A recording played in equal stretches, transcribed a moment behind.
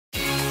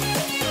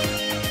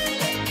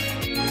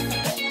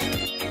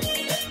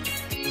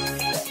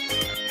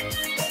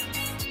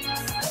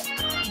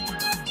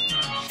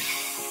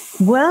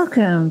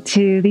Welcome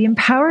to the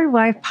Empowered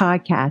Wife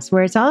podcast,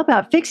 where it's all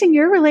about fixing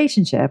your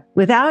relationship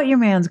without your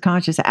man's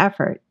conscious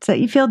effort so that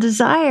you feel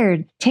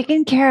desired,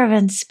 taken care of,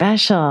 and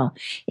special,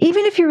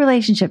 even if your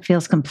relationship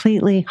feels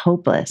completely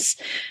hopeless.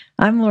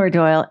 I'm Laura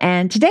Doyle,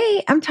 and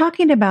today I'm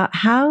talking about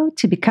how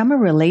to become a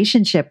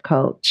relationship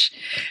coach.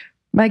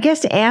 My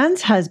guest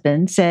Anne's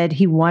husband said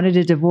he wanted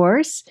a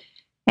divorce,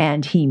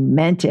 and he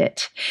meant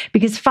it,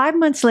 because 5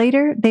 months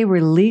later, they were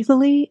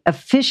legally,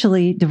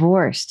 officially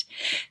divorced.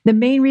 The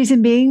main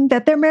reason being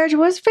that their marriage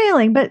was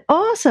failing, but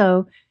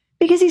also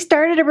because he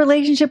started a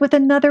relationship with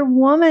another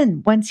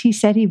woman once he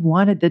said he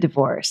wanted the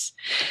divorce.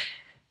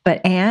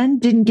 But Anne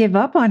didn't give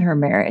up on her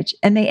marriage,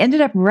 and they ended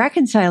up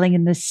reconciling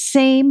in the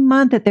same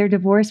month that their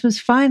divorce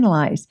was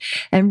finalized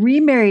and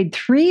remarried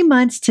 3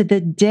 months to the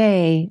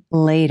day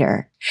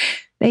later.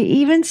 They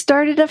even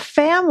started a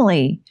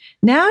family.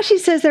 Now she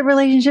says their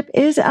relationship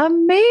is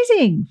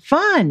amazing,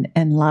 fun,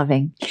 and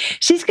loving.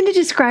 She's going to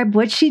describe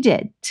what she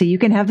did so you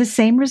can have the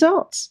same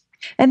results.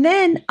 And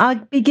then I'll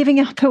be giving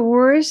out the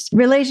Worst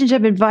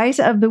Relationship Advice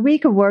of the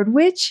Week award,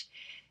 which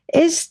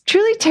is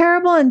truly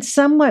terrible and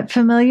somewhat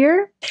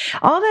familiar.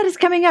 All that is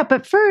coming up.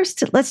 But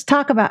first, let's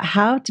talk about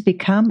how to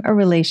become a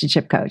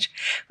relationship coach.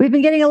 We've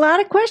been getting a lot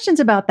of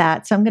questions about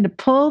that. So I'm going to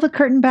pull the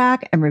curtain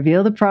back and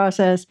reveal the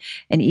process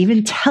and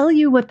even tell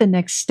you what the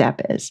next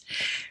step is.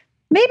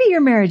 Maybe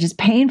your marriage is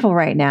painful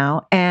right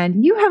now,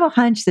 and you have a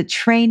hunch that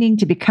training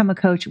to become a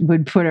coach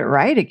would put it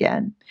right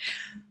again.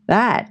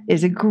 That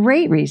is a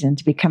great reason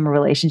to become a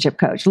relationship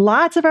coach.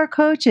 Lots of our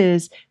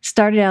coaches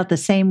started out the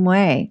same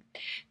way.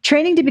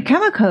 Training to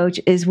become a coach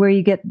is where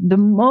you get the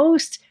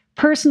most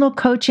personal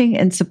coaching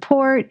and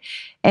support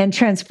and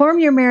transform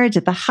your marriage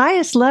at the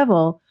highest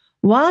level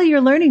while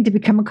you're learning to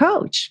become a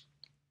coach.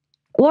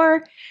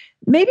 Or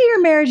maybe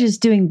your marriage is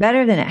doing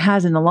better than it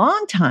has in a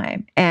long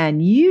time,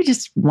 and you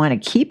just want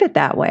to keep it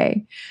that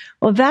way.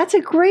 Well, that's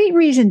a great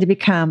reason to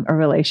become a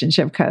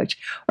relationship coach.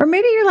 Or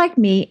maybe you're like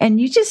me and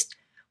you just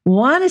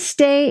want to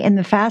stay in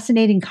the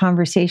fascinating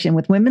conversation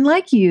with women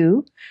like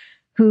you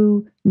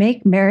who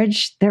make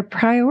marriage their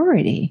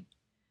priority.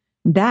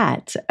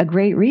 That's a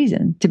great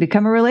reason to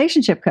become a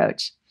relationship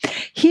coach.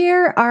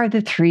 Here are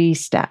the 3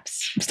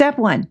 steps. Step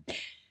 1,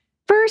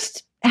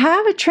 first,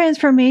 have a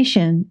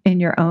transformation in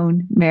your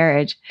own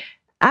marriage.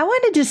 I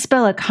want to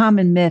dispel a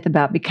common myth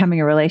about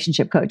becoming a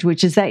relationship coach,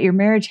 which is that your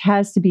marriage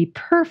has to be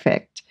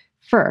perfect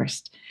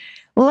first.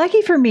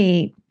 Lucky for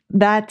me,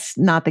 that's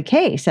not the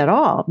case at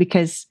all,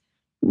 because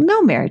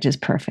no marriage is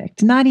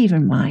perfect, not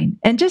even mine.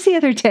 And just the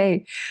other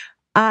day,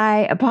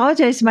 I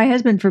apologized to my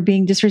husband for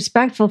being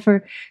disrespectful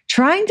for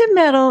trying to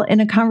meddle in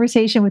a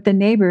conversation with the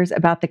neighbors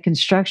about the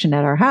construction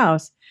at our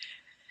house.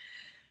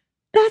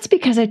 That's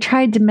because I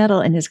tried to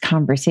meddle in his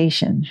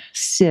conversation.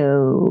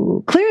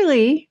 So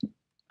clearly,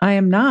 I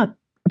am not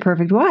a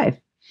perfect wife.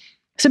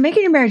 So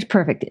making your marriage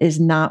perfect is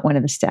not one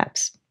of the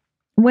steps.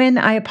 When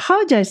I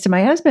apologized to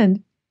my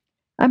husband,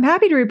 I'm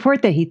happy to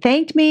report that he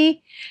thanked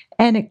me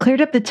and it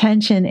cleared up the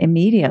tension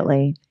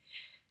immediately.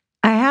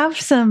 I have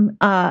some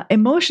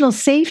emotional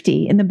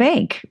safety in the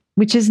bank,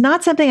 which is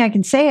not something I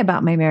can say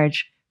about my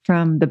marriage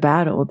from the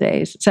bad old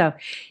days. So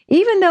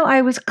even though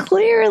I was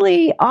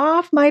clearly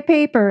off my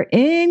paper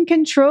in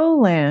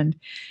control land,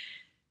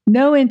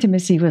 no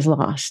intimacy was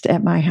lost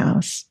at my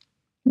house.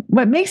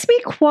 What makes me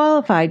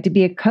qualified to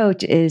be a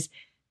coach is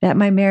that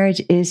my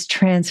marriage is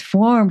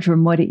transformed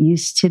from what it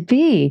used to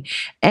be.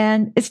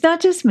 And it's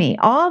not just me.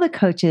 All the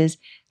coaches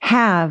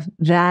have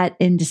that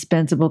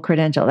indispensable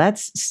credential.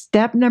 That's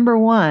step number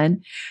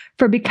 1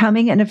 for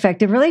becoming an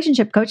effective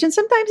relationship coach. And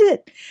sometimes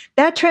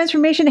that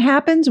transformation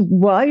happens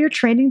while you're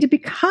training to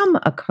become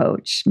a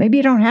coach. Maybe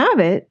you don't have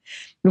it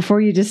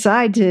before you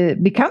decide to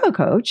become a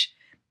coach,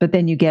 but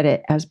then you get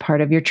it as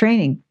part of your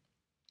training.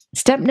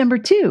 Step number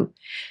 2,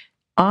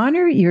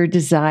 honor your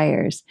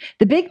desires.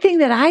 The big thing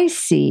that I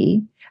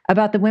see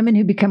about the women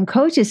who become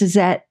coaches is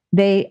that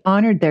they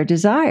honored their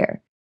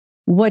desire.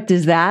 What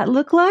does that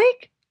look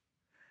like?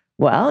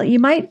 Well, you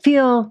might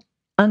feel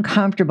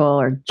uncomfortable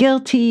or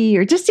guilty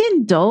or just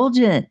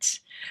indulgent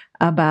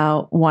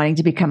about wanting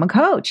to become a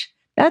coach.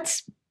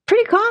 That's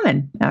pretty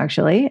common,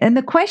 actually. And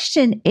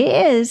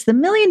the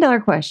million-dollar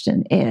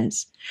question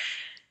is,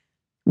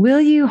 will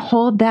you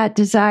hold that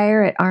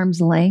desire at arm's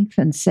length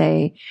and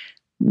say,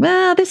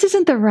 well, this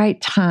isn't the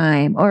right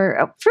time,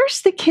 or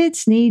first the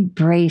kids need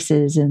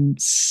braces and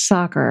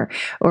soccer,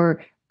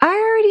 or I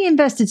already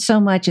invested so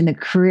much in the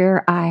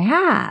career I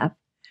have?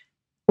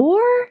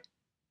 Or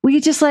will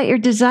you just let your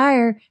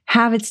desire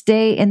have its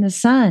day in the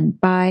sun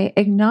by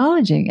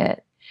acknowledging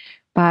it,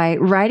 by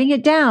writing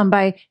it down,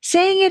 by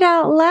saying it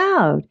out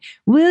loud?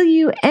 Will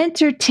you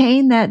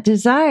entertain that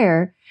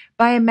desire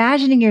by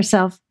imagining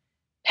yourself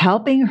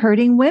helping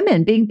hurting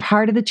women, being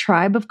part of the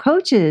tribe of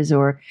coaches,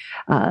 or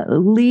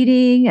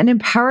leading an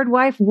empowered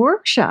wife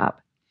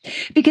workshop?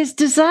 Because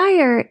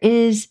desire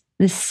is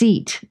the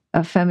seat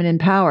of feminine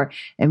power.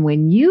 And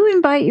when you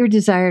invite your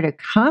desire to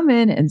come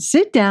in and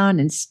sit down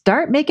and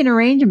start making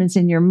arrangements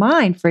in your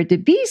mind for it to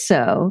be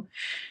so,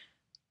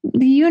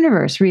 the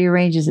universe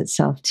rearranges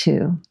itself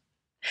too.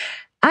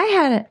 I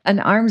had an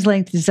arm's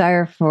length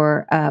desire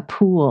for a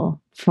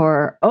pool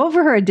for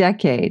over a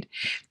decade.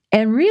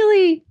 And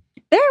really,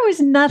 there was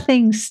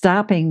nothing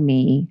stopping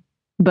me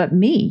but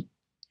me.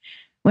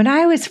 When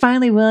I was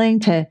finally willing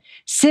to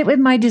sit with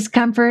my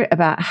discomfort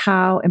about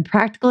how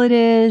impractical it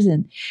is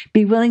and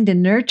be willing to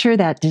nurture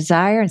that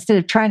desire instead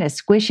of trying to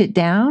squish it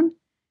down,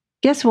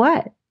 guess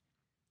what?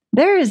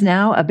 There is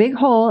now a big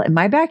hole in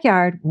my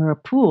backyard where a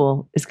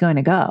pool is going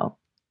to go.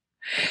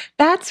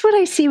 That's what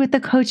I see with the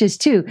coaches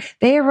too.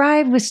 They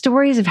arrive with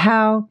stories of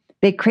how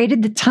they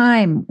created the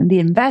time, the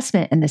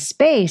investment, and the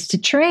space to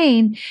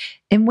train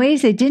in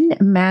ways they didn't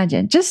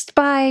imagine just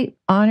by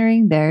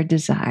honoring their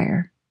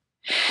desire.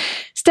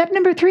 Step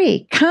number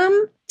 3,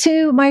 come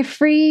to my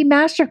free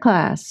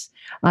masterclass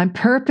on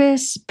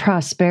purpose,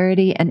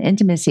 prosperity, and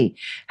intimacy,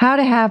 how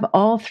to have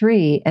all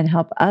 3 and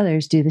help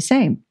others do the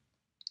same.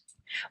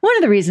 One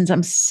of the reasons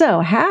I'm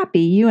so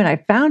happy you and I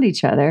found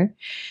each other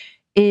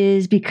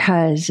is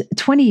because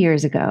 20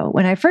 years ago,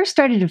 when I first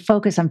started to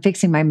focus on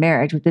fixing my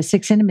marriage with the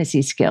 6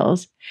 intimacy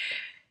skills,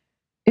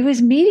 it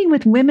was meeting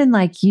with women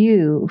like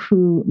you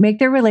who make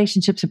their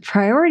relationships a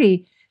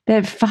priority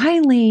that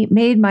finally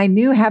made my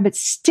new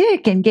habits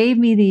stick and gave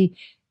me the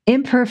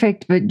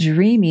imperfect but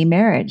dreamy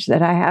marriage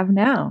that I have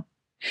now.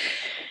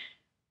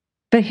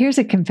 But here's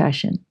a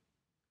confession.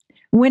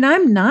 When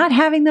I'm not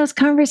having those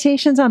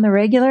conversations on the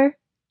regular,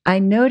 I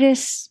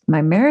notice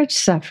my marriage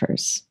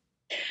suffers.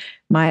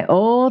 My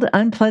old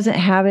unpleasant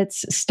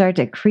habits start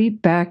to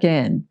creep back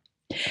in.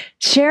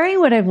 Sharing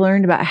what I've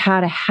learned about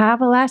how to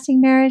have a lasting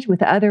marriage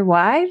with other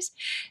wives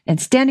and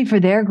standing for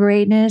their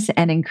greatness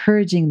and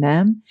encouraging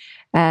them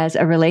as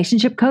a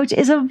relationship coach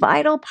is a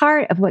vital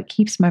part of what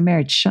keeps my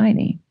marriage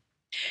shiny.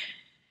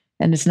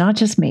 And it's not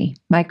just me.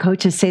 My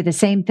coaches say the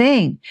same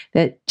thing,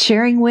 that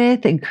sharing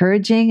with,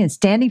 encouraging, and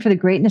standing for the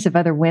greatness of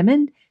other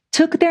women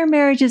took their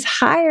marriages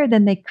higher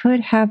than they could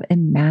have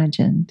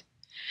imagined.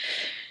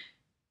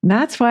 And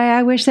that's why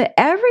I wish that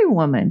every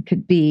woman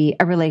could be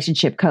a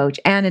relationship coach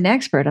and an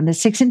expert on the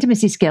 6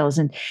 intimacy skills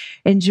and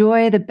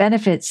enjoy the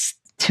benefits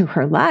to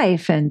her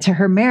life and to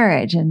her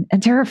marriage and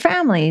to her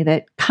family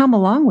that come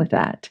along with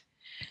that.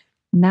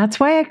 And that's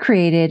why I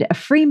created a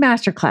free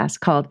masterclass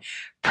called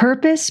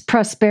Purpose,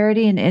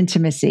 Prosperity, and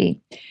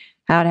Intimacy,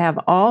 how to have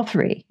all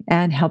 3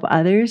 and help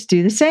others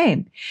do the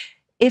same.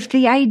 If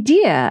the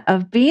idea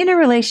of being a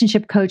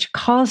relationship coach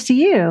calls to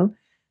you,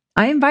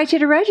 I invite you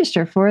to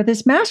register for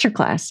this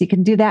masterclass. You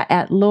can do that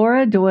at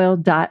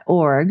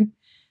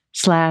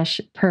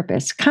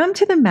lauradoyle.org/purpose. Come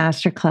to the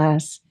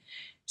masterclass,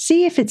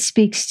 see if it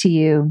speaks to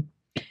you,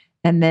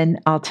 and then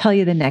I'll tell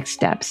you the next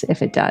steps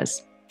if it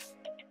does.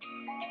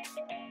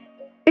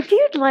 If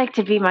you'd like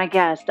to be my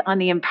guest on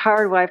the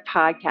Empowered Wife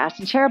podcast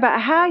and share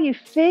about how you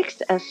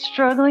fixed a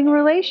struggling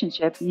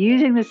relationship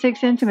using the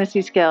 6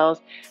 intimacy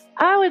skills,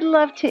 I would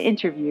love to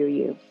interview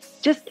you.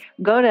 Just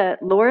go to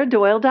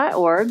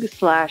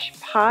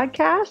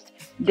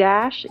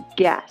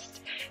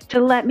lauradoyle.org/podcast-guest to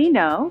let me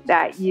know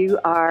that you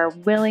are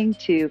willing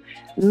to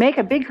make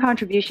a big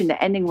contribution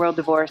to ending world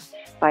divorce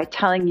by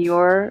telling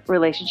your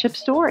relationship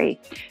story.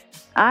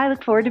 I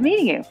look forward to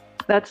meeting you.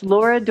 That's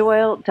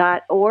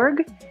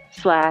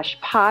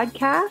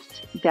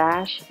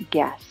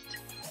lauradoyle.org/podcast-guest.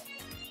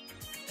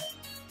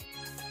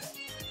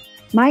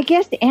 My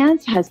guest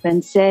Ann's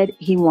husband said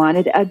he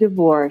wanted a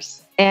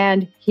divorce,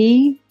 and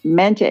he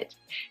meant it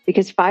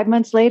because 5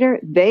 months later,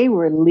 they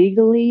were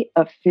legally,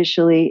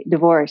 officially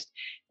divorced.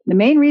 The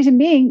main reason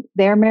being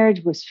their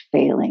marriage was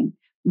failing,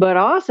 but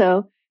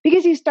also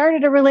because he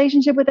started a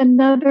relationship with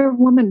another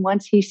woman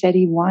once he said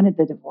he wanted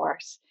the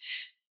divorce.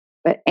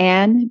 But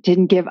Ann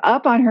didn't give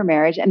up on her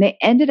marriage, and they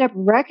ended up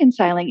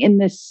reconciling in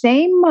the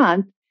same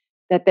month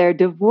that their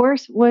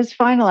divorce was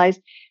finalized,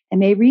 and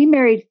they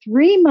remarried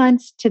 3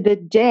 months to the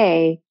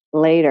day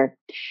later.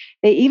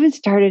 They even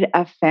started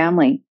a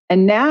family.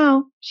 And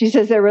now she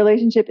says their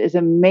relationship is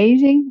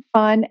amazing,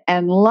 fun,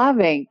 and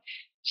loving.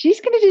 She's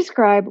going to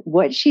describe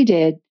what she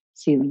did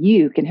so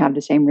you can have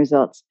the same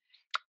results.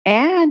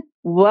 Ann,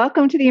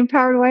 welcome to the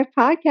Empowered Wife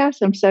podcast.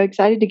 I'm so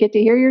excited to get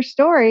to hear your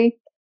story.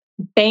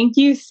 Thank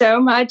you so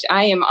much.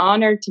 I am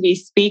honored to be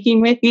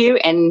speaking with you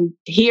and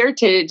here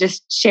to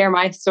just share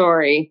my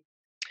story.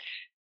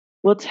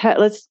 Well,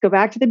 let's go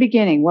back to the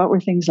beginning. What were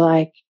things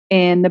like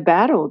in the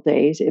bad old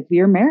days of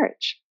your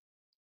marriage?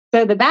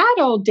 So the bad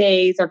old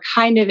days are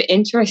kind of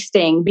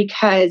interesting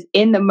because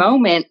in the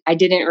moment, I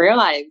didn't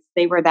realize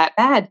they were that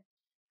bad.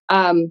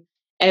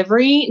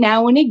 Every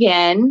now and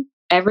again,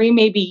 every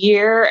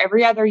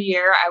other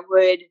year, I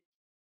would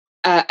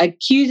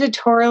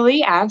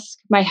accusatorily ask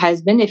my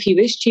husband if he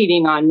was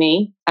cheating on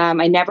me.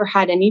 I never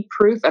had any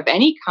proof of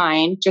any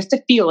kind, just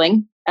a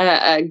feeling,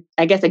 I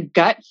guess a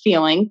gut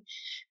feeling.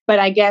 But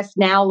I guess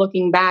now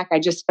looking back, I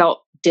just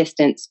felt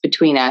distance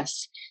between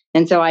us.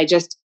 And so I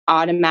just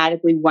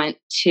automatically went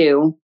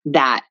to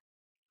that.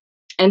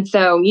 And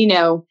so,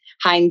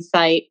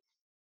 hindsight,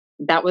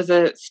 that was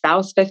a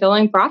spouse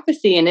fulfilling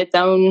prophecy in its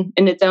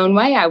own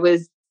way. I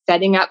was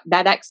setting up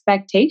that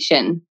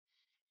expectation.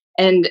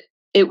 And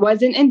it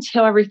wasn't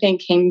until everything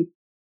came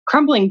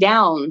crumbling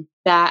down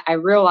that I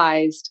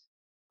realized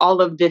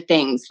all of the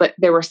things. But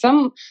there were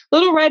some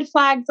little red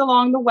flags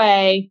along the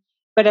way,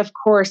 but of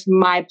course,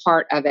 my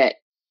part of it.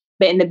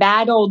 But in the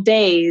bad old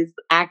days,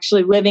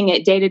 actually living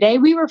it day to day,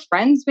 we were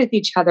friends with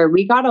each other.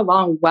 We got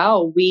along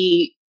well.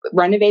 We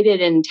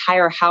renovated an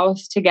entire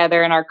house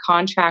together, and our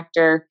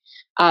contractor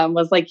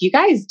was like, "You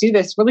guys do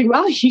this really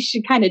well. You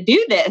should kind of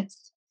do this."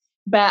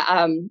 But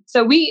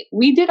so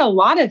we did a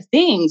lot of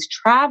things,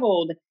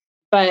 traveled,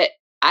 but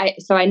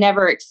I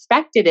never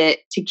expected it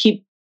to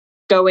keep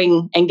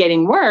going and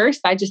getting worse.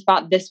 I just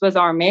thought this was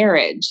our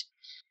marriage.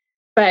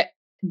 But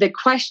the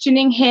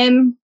questioning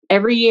him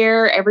every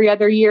year, every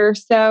other year or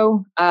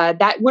so,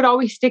 that would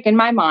always stick in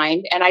my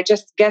mind. And I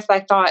just guess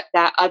I thought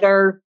that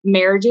other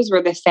marriages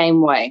were the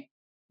same way,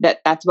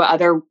 that's what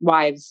other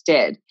wives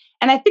did.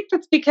 And I think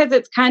that's because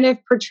it's kind of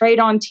portrayed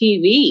on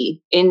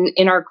TV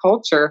in our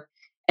culture,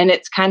 and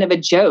it's kind of a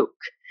joke.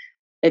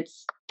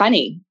 It's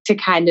funny to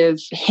kind of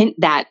hint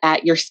that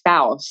at your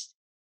spouse.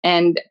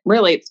 And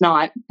really, it's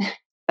not.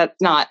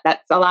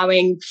 That's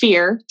allowing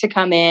fear to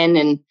come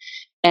in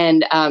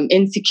and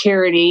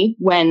insecurity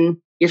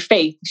when your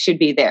faith should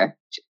be there.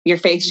 Your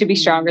faith should be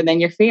stronger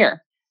than your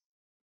fear.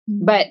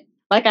 But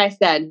like I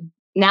said,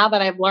 now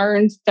that I've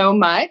learned so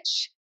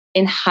much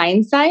in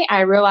hindsight,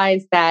 I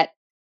realize that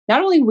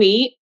not only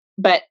we,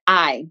 but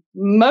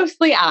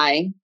mostly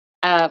I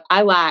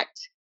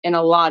lacked in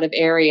a lot of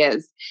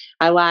areas.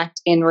 I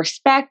lacked in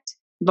respect,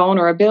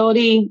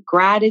 vulnerability,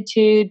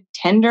 gratitude,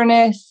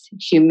 tenderness,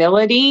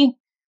 humility.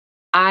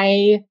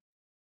 I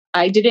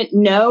didn't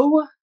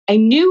know. I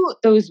knew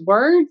those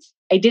words.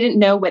 I didn't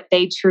know what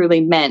they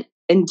truly meant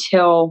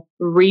until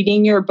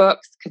reading your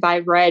books, because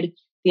I've read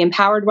The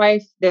Empowered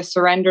Wife, The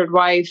Surrendered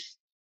Wife,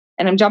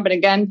 and I'm jumping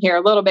again here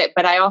a little bit,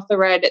 but I also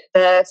read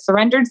The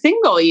Surrendered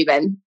Single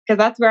even, because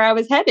that's where I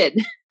was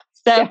headed.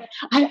 So yeah,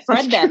 I've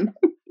read them.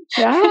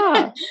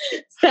 Yeah.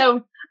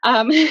 So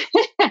I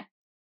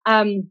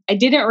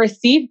didn't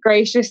receive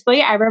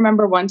graciously. I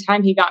remember one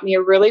time he got me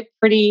a really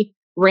pretty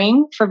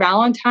ring for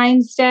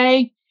Valentine's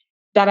Day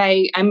that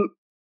I'm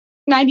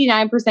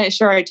 99%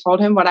 sure I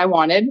told him what I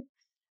wanted.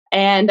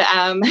 And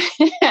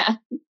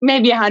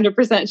maybe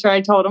 100% sure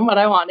I told him what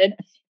I wanted.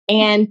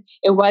 And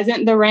it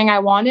wasn't the ring I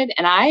wanted.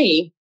 And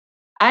I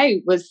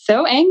was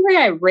so angry.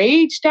 I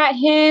raged at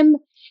him.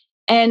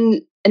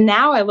 And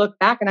now I look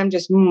back and I'm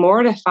just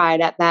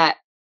mortified at that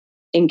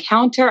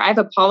encounter. I've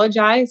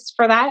apologized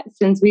for that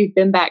since we've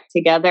been back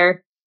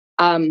together.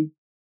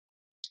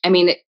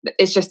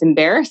 It's just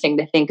embarrassing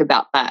to think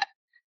about that.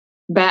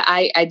 But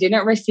I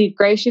didn't receive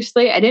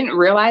graciously. I didn't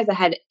realize I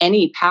had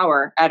any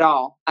power at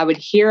all. I would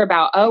hear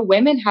about,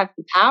 women have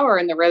the power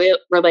in the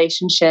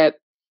relationship.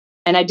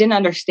 And I didn't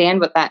understand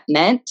what that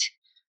meant.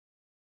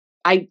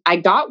 I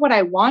got what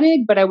I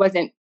wanted, but I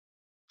wasn't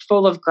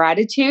full of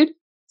gratitude.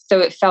 So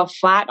it fell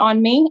flat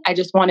on me. I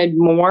just wanted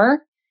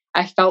more.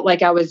 I felt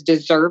like I was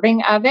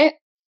deserving of it.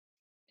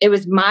 It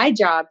was my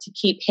job to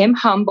keep him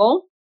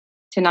humble,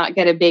 to not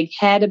get a big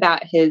head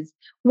about his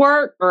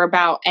work or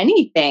about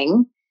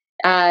anything.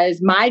 It's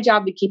my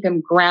job to keep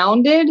him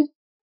grounded.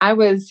 I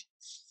was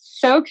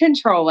so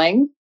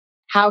controlling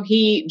how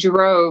he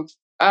drove.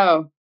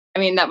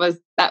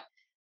 That.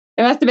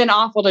 It must have been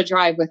awful to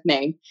drive with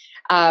me.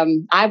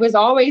 I was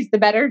always the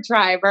better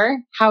driver.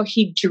 How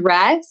he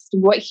dressed,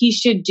 what he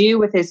should do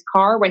with his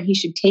car, when he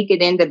should take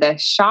it into the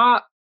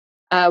shop,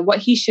 what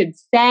he should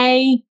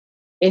say.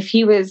 If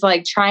he was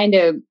what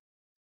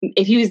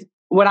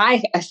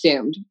I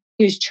assumed,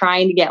 he was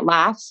trying to get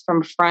laughs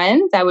from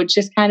friends, I would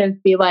just kind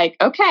of be like,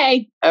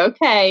 okay.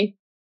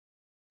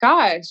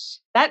 Gosh,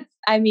 that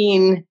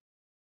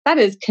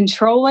is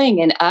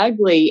controlling and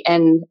ugly.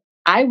 And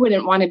I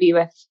wouldn't want to be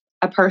with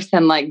a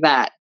person like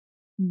that.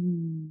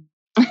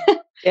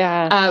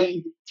 Yeah.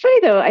 It's funny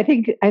though. I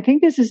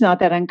think this is not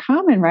that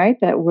uncommon, right?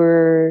 That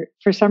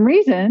for some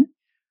reason,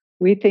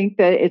 we think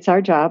that it's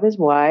our job as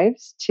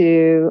wives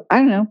to, I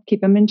don't know,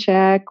 keep them in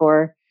check,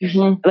 or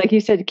like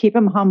you said, to keep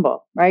them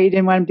humble, right? You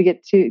didn't want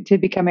him to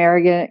become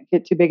arrogant,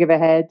 get too big of a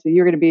head. So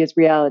you're going to be his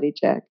reality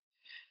check.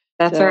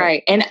 That's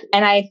right. And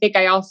I think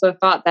I also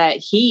thought that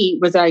he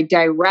was a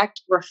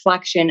direct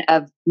reflection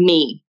of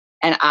me.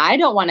 And I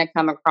don't want to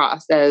come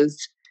across as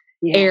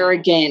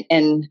arrogant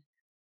and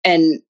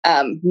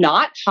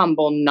not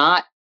humble,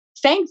 not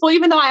thankful,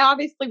 even though I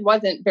obviously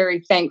wasn't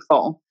very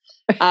thankful.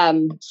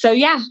 So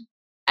yeah,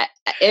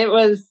 it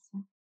was,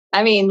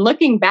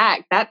 looking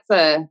back, that's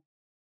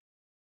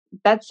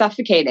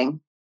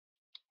suffocating.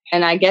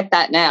 And I get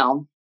that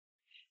now.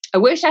 I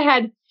wish I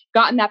had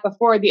gotten that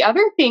before. The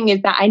other thing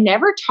is that I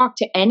never talked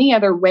to any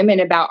other women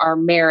about our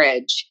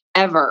marriage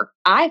ever.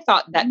 I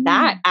thought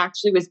that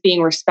actually was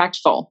being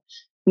respectful,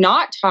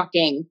 not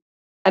talking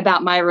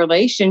about my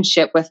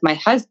relationship with my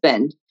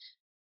husband.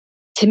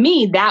 To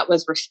me, that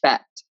was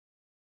respect,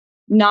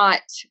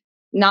 not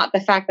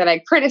the fact that I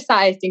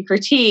criticized and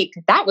critiqued.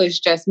 That was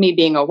just me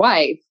being a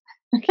wife.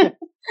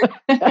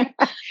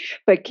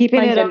 But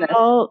keeping it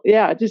all,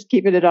 just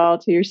keeping it all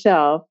to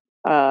yourself.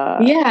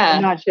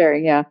 And not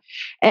sharing. Yeah.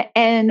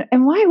 And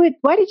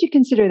why did you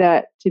consider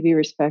that to be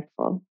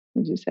respectful?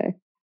 Would you say?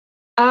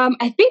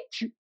 I think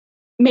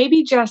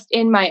maybe just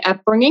in my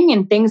upbringing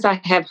and things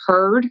I have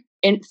heard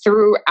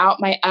throughout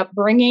my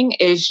upbringing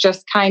is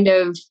just kind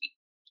of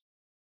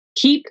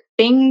keep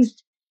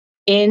things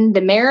in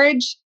the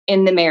marriage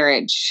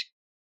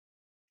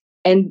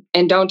and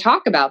don't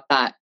talk about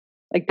that.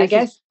 Like this, I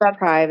guess, is that's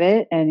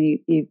private, and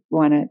you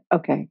want to.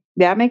 Okay,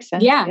 that makes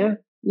sense. Yeah.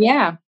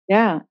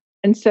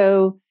 And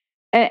so,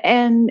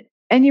 and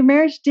your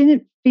marriage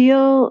didn't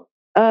feel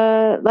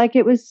like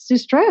it was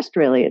distressed.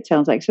 Really, it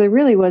sounds like so. It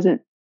really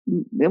wasn't.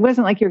 It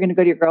wasn't like you're going to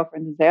go to your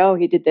girlfriends and say, "Oh,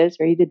 he did this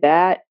or he did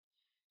that."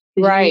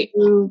 Right.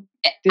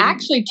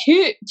 Actually,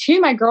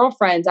 to my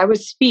girlfriends, I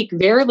would speak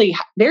very,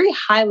 very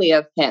highly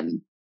of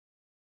him.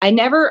 I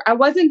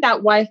wasn't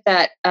that wife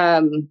that,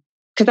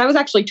 because I was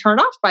actually turned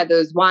off by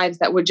those wives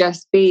that would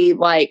just be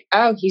like,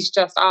 oh, he's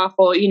just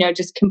awful,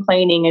 just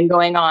complaining and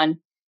going on.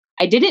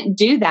 I didn't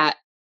do that.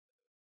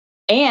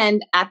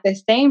 And at the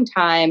same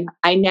time,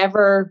 I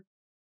never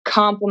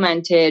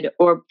complimented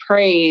or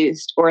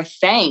praised or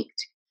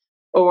thanked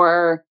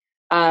or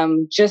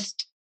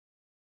just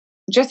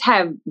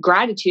have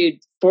gratitude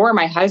for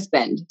my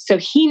husband. So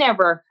he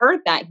never heard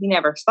that. He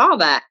never saw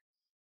that.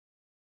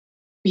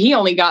 He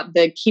only got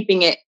the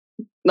keeping it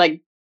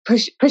like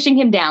pushing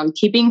him down,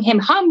 keeping him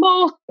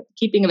humble,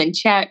 keeping him in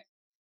check.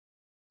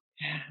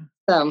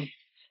 So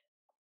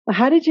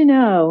how did you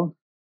know?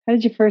 How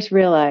did you first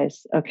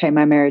realize, okay,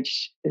 my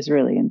marriage is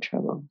really in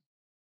trouble?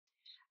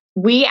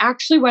 We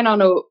actually went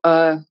on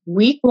a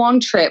week-long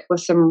trip with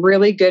some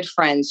really good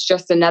friends,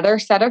 just another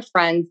set of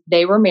friends.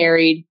 They were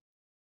married.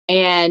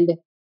 And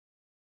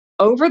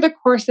over the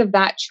course of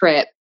that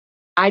trip,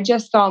 I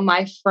just saw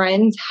my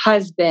friend's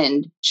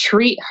husband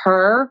treat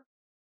her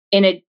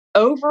in an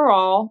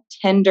overall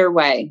tender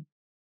way.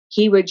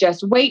 He would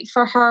just wait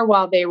for her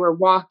while they were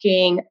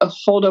walking,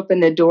 hold open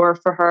the door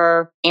for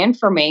her and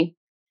for me.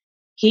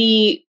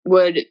 He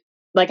would,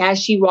 like, as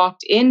she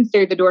walked in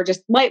through the door,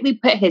 just lightly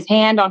put his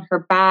hand on her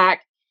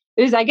back.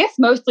 It was, I guess,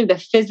 mostly the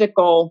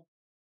physical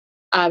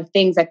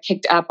things I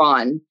picked up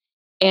on.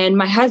 And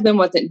my husband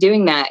wasn't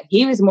doing that.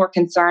 He was more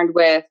concerned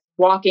with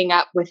walking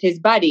up with his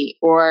buddy,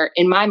 or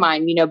in my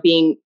mind,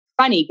 being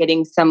funny,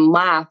 getting some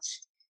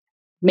laughs,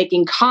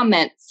 making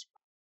comments.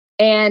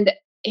 And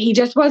he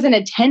just wasn't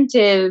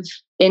attentive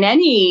in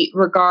any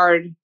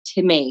regard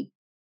to me.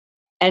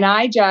 And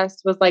I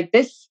just was like,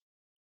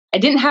 I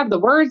didn't have the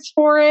words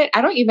for it.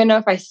 I don't even know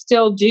if I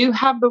still do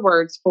have the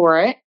words for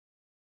it.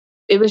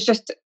 It was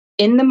just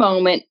in the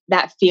moment,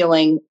 that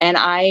feeling. And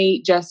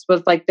I just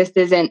was like,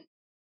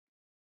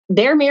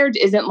 their marriage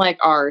isn't like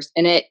ours.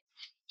 And it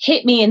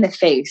hit me in the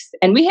face.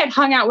 And we had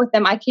hung out with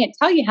them, I can't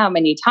tell you how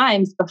many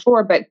times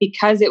before, but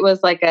because it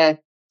was like a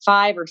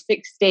 5 or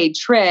 6 day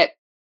trip,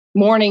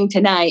 morning to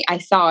night, I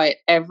saw it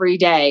every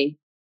day.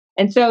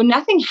 And so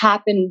nothing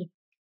happened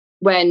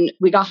when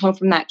we got home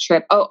from that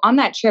trip. Oh, on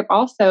that trip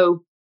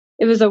also,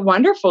 it was a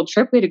wonderful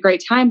trip. We had a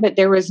great time, but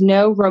there was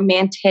no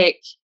romantic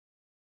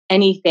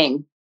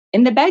anything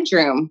in the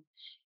bedroom.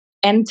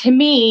 And to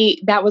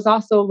me, that was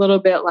also a little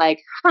bit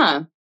like,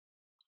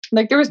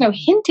 like there was no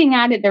hinting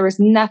at it. There was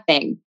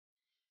nothing.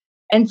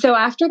 And so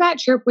after that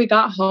trip, we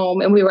got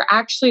home and we were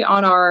actually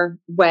on our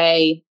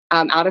way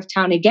out of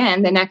town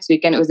again the next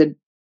weekend. It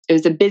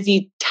was a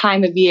busy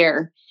time of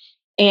year.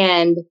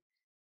 And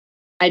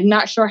I'm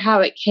not sure how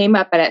it came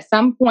up, but at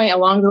some point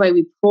along the way,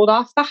 we pulled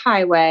off the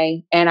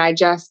highway and I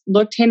just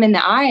looked him in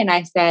the eye and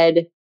I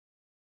said,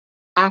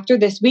 after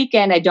this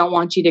weekend, I don't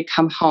want you to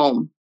come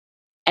home.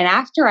 And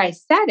after I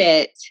said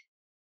it,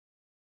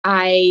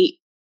 I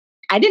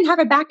didn't have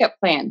a backup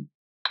plan.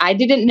 I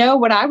didn't know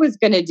what I was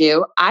going to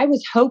do. I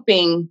was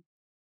hoping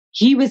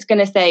he was going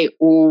to say,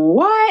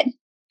 what?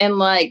 And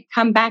like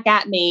come back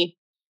at me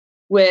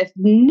with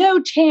no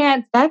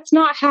chance. That's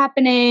not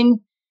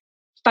happening.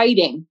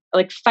 Fighting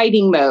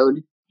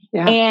mode.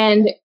 Yeah.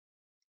 And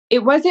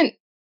it wasn't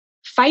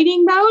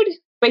fighting mode,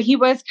 but he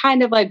was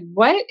kind of like,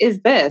 what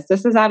is this?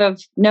 This is out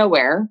of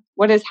nowhere.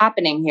 What is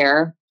happening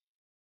here?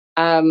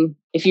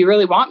 If you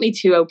really want me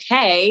to,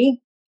 okay.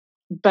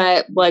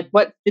 But like,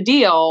 what's the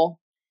deal?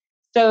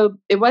 So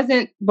it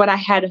wasn't what I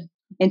had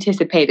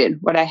anticipated,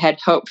 what I had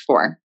hoped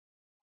for.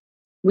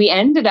 We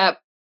ended up,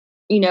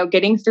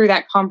 getting through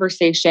that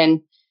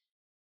conversation,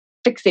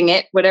 fixing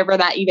it, whatever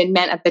that even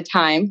meant at the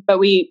time. But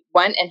we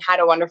went and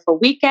had a wonderful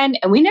weekend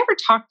and we never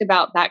talked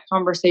about that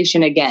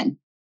conversation again.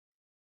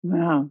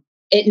 Wow.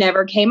 It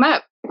never came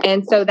up.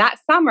 And so that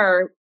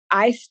summer,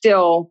 I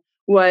still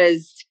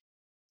was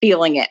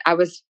feeling it. I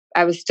was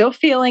still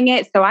feeling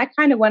it. So I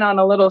kind of went on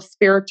a little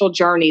spiritual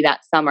journey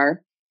that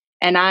summer.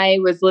 And I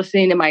was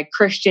listening to my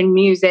Christian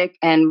music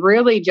and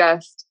really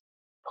just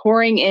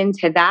pouring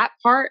into that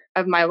part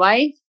of my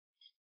life.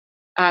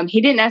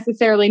 He didn't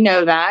necessarily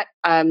know that.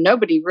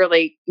 Nobody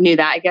really knew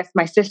that. I guess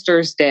my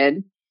sisters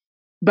did.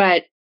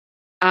 But,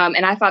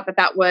 and I thought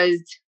that was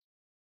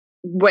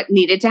what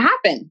needed to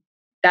happen.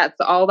 That's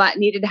all that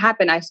needed to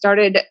happen. I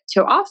started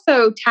to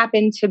also tap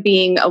into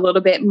being a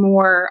little bit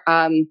more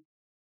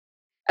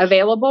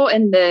available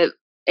in the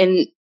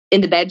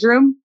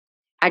bedroom.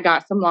 I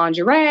got some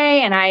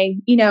lingerie and I,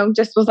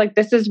 just was like,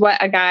 this is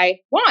what a guy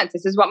wants.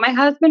 This is what my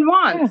husband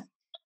wants. Yeah.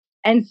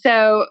 And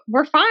so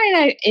we're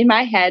fine. In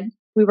my head,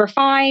 we were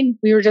fine.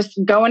 We were just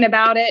going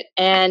about it.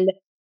 And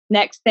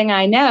next thing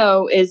I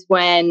know is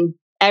when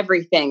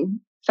everything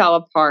fell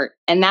apart.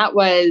 And that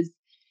was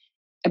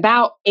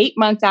about 8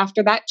 months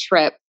after that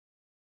trip.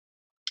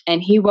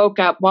 And he woke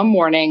up one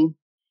morning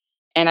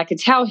and I could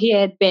tell he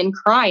had been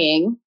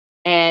crying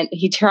and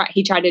he tried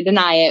to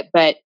deny it,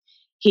 but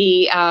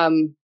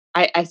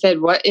I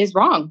said, what is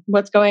wrong?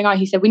 What's going on?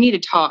 He said, we need to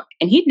talk.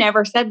 And he'd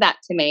never said that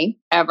to me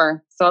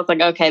ever. So I was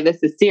like, okay,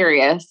 this is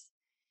serious.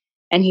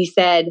 And he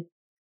said,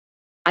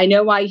 I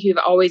know why you've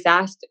always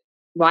asked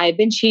why I've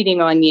been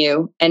cheating on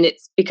you. And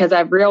it's because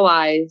I've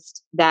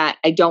realized that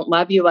I don't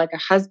love you like a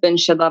husband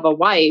should love a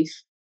wife.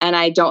 And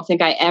I don't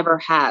think I ever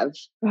have.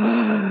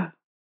 Yeah.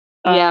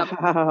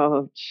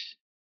 Ouch.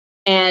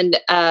 And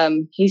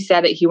he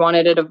said that he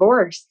wanted a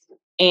divorce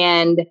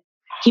and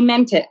he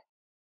meant it.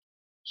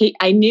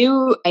 I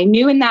knew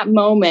in that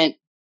moment,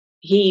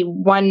 he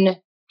 120%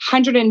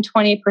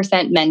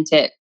 meant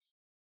it.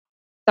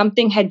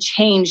 Something had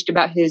changed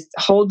about his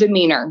whole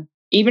demeanor,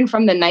 even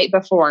from the night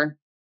before.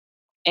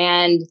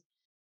 And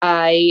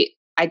I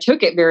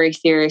took it very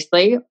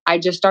seriously. I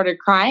just started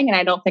crying and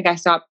I don't think I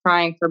stopped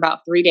crying for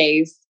about 3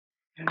 days.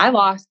 I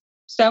lost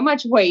so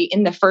much weight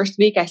in the first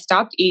week I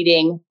stopped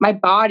eating. My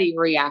body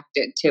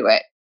reacted to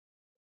it.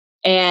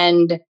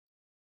 And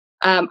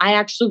I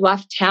actually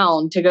left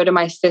town to go to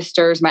my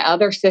sister's. My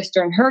other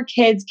sister and her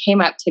kids came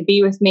up to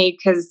be with me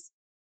because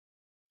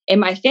in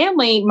my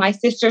family, my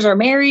sisters are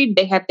married.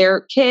 They have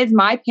their kids.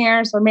 My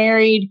parents are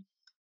married.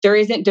 There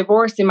isn't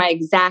divorce in my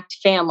exact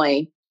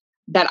family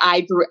that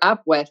I grew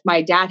up with.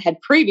 My dad had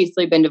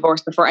previously been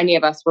divorced before any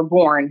of us were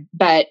born,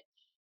 but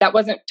that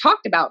wasn't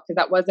talked about because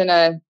that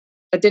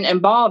didn't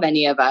involve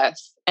any of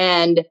us.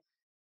 And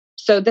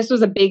so this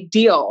was a big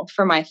deal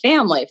for my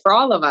family, for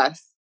all of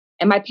us.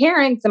 And my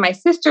parents and my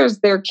sisters,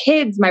 their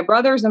kids, my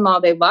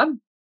brothers-in-law, they loved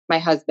my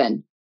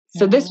husband.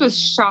 So this was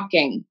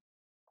shocking.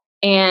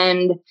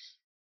 And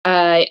so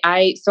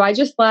I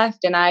just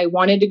left and I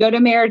wanted to go to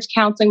marriage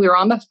counseling. We were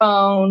on the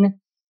phone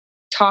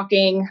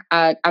talking.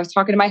 I was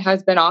talking to my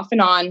husband off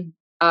and on.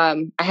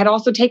 I had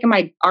also taken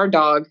our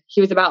dog.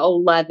 He was about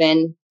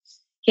 11.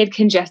 He had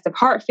congestive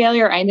heart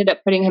failure. I ended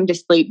up putting him to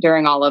sleep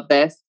during all of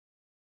this.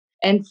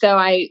 And so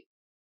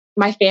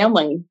my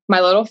family,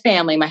 my little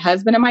family, my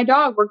husband and my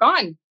dog were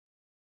gone.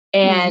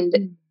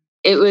 And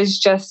it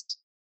was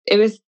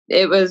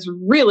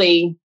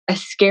really a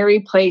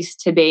scary place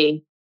to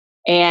be.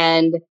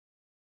 And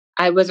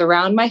I was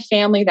around my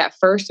family that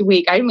first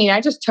week. I mean, I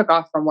just took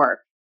off from work.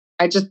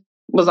 I just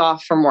was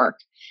off from work.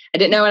 I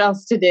didn't know what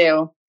else to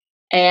do.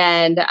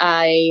 And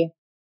I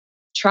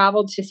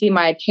traveled to see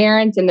my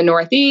parents in the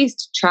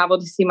Northeast,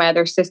 traveled to see my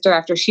other sister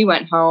after she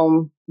went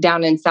home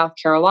down in South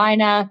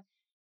Carolina,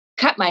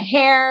 cut my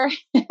hair,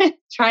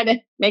 try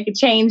to make a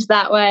change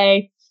that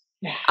way.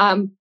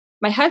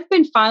 My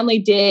husband finally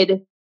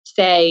did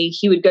say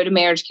he would go to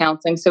marriage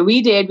counseling. So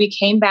we did. We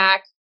came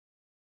back.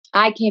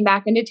 I came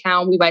back into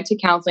town. We went to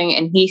counseling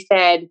and he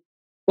said,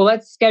 well,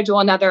 let's schedule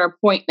another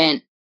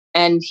appointment.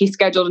 And he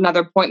scheduled another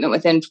appointment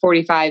within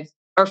 45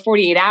 or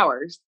 48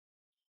 hours.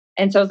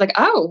 And so I was like,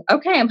 oh,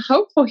 okay, I'm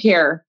hopeful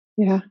here.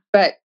 Yeah.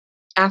 But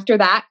after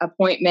that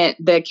appointment,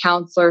 the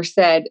counselor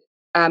said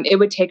it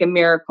would take a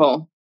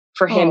miracle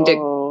for him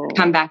to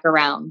come back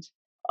around.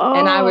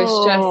 And I was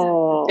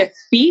just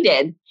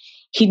defeated.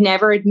 He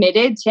never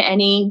admitted to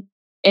any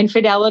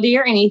infidelity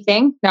or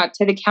anything, not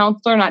to the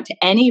counselor, not to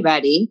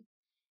anybody.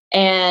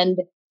 And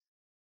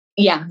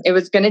yeah, it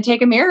was going to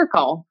take a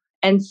miracle.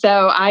 And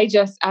so I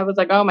was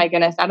like, oh my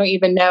goodness, I don't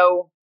even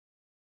know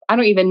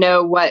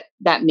what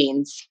that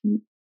means.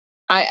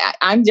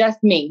 I'm just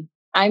me.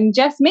 I'm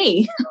just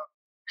me.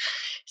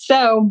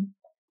 So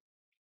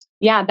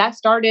yeah, that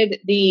started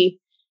the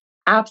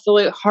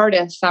absolute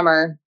hardest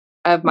summer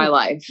of my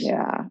life.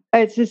 Yeah.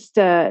 It's just,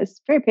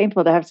 it's very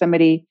painful to have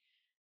somebody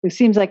who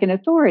seems like an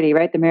authority,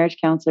 right? The marriage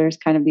counselor is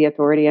kind of the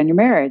authority on your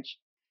marriage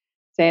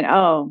saying,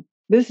 oh,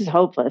 this is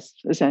hopeless,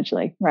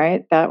 essentially,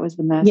 right? That was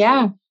the message.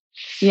 Yeah.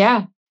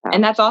 Yeah.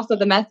 And that's also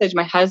the message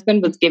my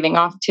husband was giving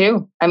off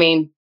too. I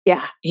mean,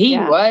 he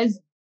was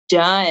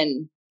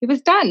done. He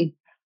was done.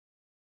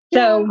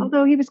 So,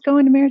 although he was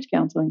going to marriage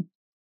counseling.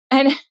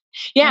 And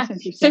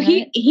so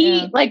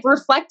he like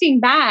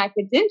reflecting back,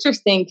 it's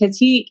interesting because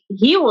he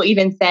will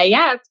even say,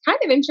 it's kind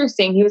of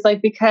interesting. He was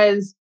like,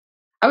 because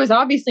I was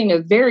obviously in a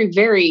very,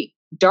 very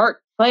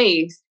dark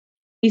place.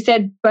 He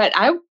said, but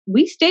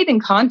we stayed in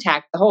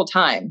contact the whole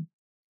time.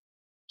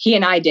 He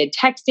and I did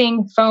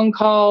texting, phone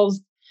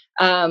calls.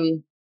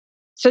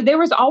 So there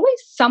was always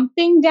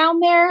something down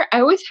there.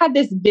 I always had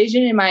this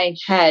vision in my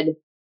head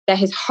that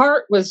his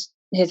heart was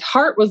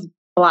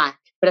black,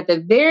 but at the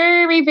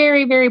very,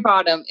 very, very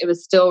bottom, it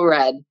was still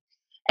red.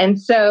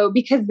 And so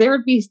because there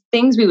would be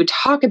things we would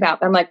talk about,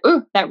 I'm like,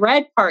 ooh, that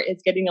red part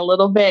is getting a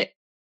little bit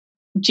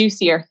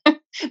juicier.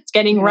 It's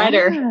getting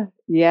redder.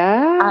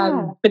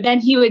 Yeah. But then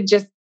he would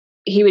just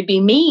he would be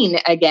mean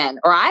again,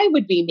 or I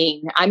would be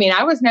mean. I mean,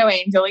 I was no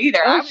angel either.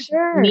 Oh, I was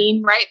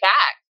mean right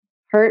back.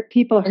 Hurt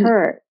people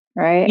hurt,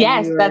 right?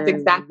 Yes, that's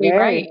exactly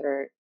right.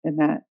 Hurt in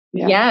that.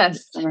 Yeah,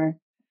 yes.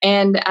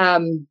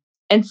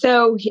 And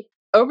so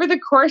over the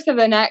course of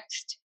the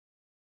next,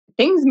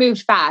 things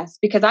moved fast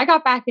because I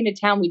got back into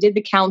town. We did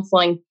the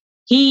counseling.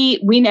 We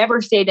never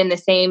stayed in the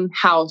same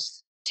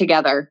house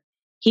together.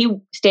 He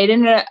stayed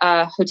in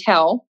a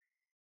hotel,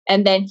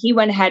 and then he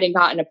went ahead and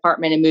got an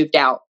apartment and moved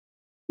out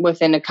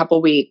within a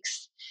couple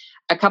weeks.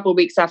 A couple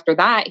weeks after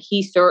that,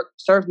 he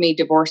served me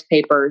divorce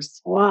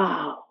papers.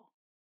 Wow.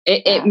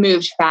 It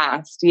moved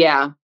fast.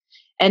 Yeah.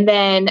 And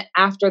then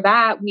after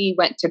that, we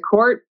went to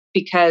court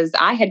because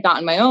I had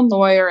gotten my own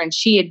lawyer and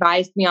she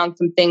advised me on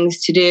some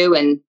things to do.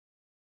 And,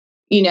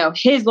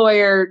 his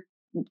lawyer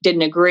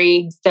didn't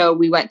agree. So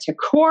we went to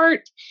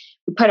court.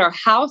 We put our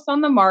house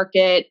on the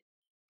market.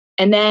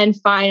 And then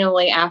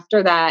finally,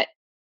 after that,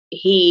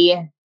 he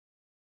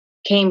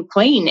came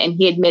clean and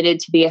he admitted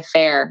to the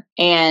affair.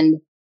 And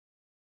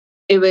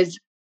it was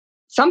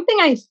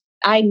something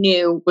I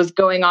knew was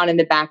going on in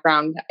the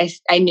background.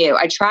 I knew.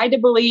 I tried to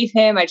believe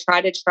him. I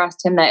tried to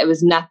trust him that it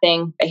was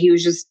nothing, that he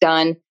was just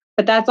done.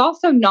 But that's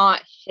also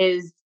not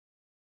his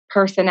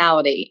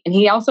personality. And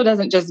he also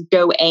doesn't just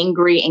go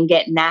angry and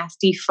get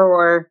nasty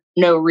for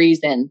no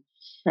reason.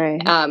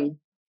 Right.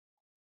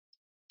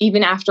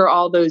 Even after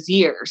all those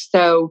years.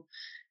 So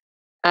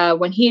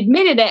when he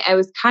admitted it, I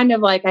was kind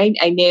of like,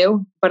 I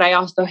knew, but I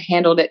also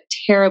handled it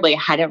terribly.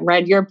 I hadn't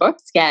read your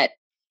books yet.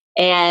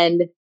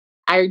 And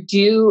I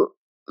do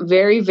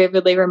very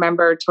vividly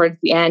remember towards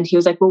the end, he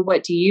was like, well,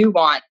 what do you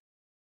want?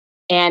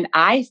 And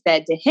I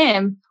said to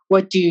him,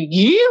 what do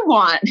you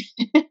want?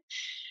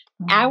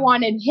 I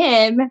wanted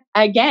him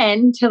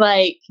again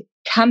to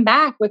come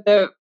back with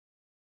a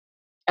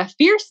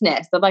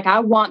fierceness of I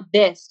want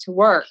this to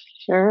work.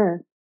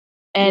 Sure.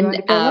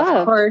 And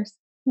of course,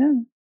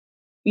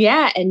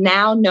 yeah. And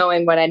now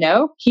knowing what I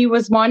know, he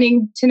was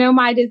wanting to know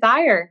my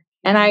desire,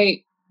 and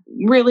I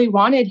really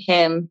wanted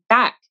him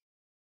back.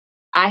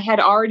 I had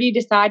already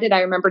decided,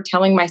 I remember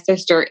telling my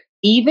sister,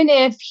 even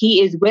if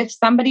he is with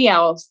somebody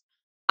else,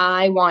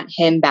 I want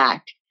him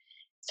back.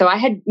 So I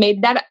had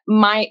made that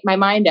my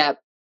mind up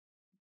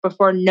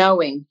before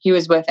knowing he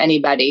was with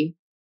anybody.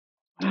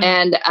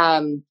 And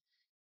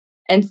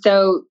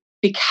so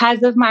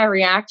because of my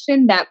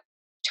reaction, that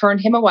turned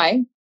him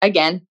away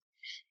again.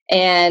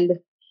 And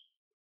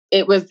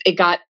it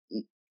got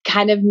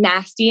kind of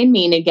nasty and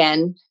mean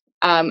again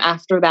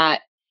after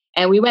that.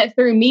 And we went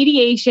through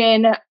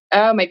mediation.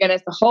 Oh my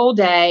goodness, the whole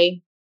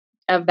day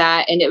of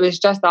that. And it was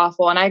just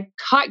awful. And I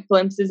caught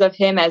glimpses of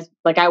him as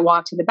I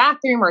walked to the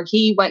bathroom or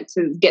he went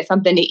to get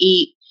something to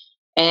eat.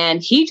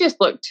 And he just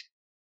looked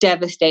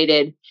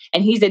devastated.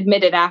 And he's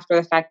admitted after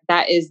the fact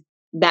that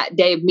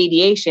day of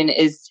mediation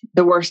is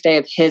the worst day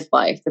of his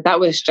life. That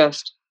was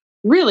just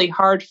really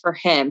hard for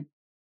him.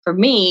 For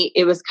me,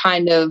 it was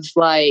kind of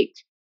it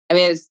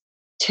was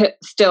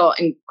still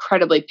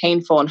incredibly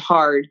painful and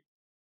hard,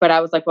 but I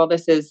was like, well,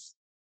 this is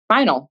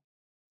final.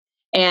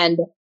 And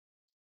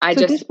at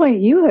this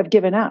point, you have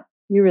given up.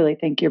 You really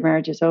think your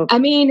marriage is over? I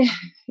mean,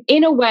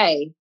 in a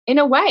way,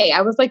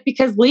 I was like,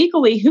 because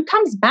legally, who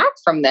comes back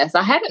from this?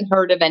 I hadn't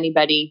heard of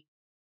anybody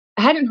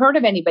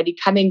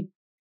coming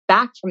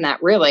back from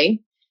that,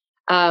 really.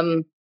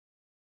 And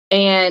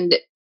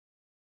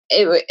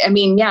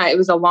it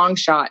was a long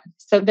shot.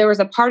 So there was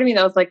a part of me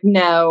that was like,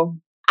 no.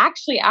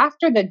 Actually,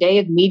 after the day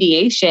of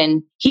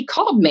mediation, he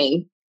called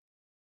me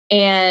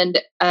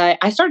and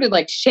I started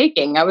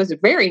shaking. I was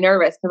very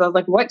nervous because I was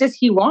like, what does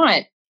he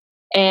want?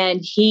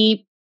 And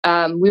we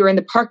were in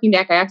the parking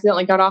deck. I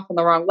accidentally got off on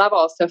the wrong level.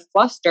 I was so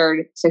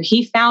flustered. So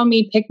he found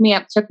me, picked me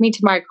up, took me to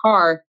my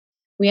car.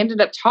 We ended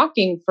up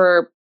talking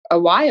for a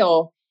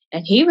while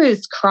and he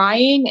was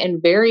crying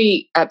and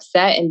very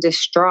upset and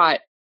distraught.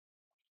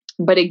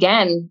 But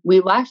again, we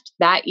left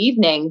that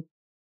evening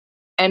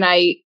and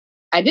I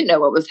didn't know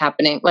what was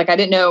happening. I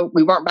didn't know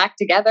we weren't back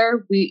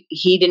together.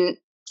 He didn't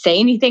say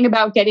anything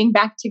about getting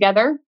back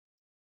together.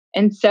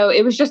 And so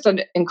it was just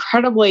an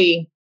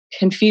incredibly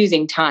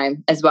confusing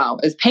time as well.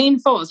 It was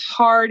painful, it was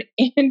hard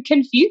and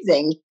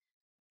confusing.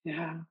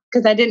 Yeah.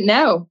 Because I didn't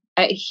know.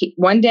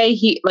 One day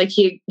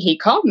he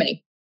called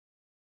me.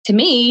 To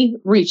me,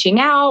 reaching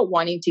out,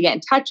 wanting to get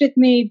in touch with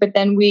me, but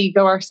then we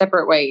go our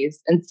separate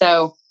ways. And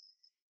so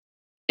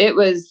it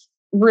was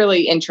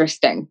really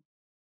interesting,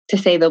 to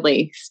say the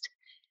least.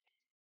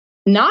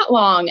 Not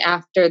long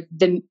after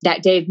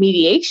that day of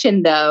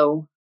mediation,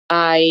 though,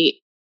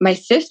 my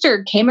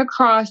sister came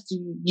across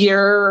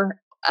your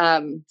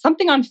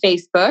something on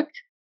Facebook,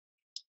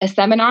 a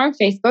seminar on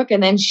Facebook,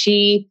 and then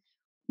she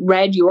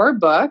read your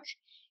book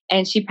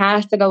and she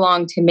passed it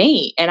along to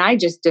me. And I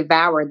just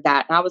devoured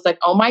that. And I was like,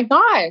 oh my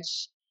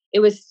gosh,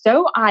 it was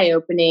so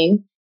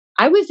eye-opening.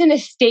 I was in a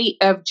state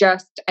of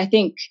just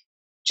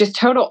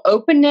total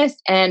openness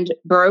and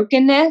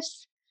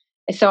brokenness.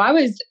 So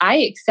I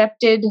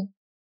accepted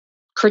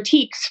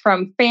critiques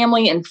from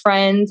family and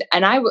friends,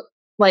 and I would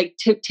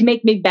to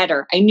make me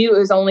better. I knew it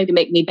was only to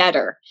make me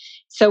better.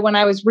 So when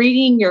I was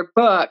reading your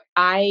book,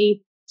 I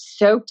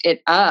soaked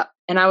it up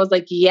and I was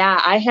like,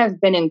 yeah, I have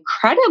been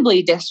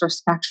incredibly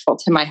disrespectful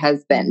to my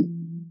husband.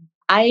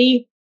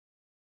 I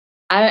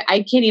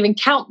can't even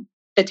count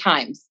the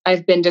times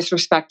I've been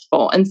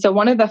disrespectful. And so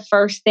one of the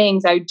first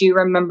things I do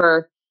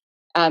remember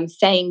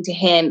saying to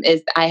him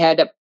is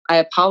I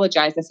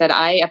apologized. I said,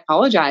 I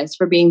apologize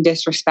for being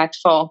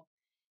disrespectful.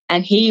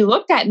 And he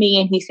looked at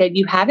me and he said,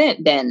 you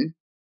haven't been.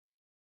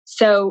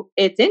 So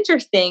it's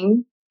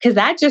interesting because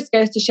that just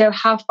goes to show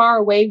how far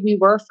away we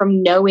were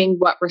from knowing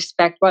what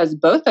respect was,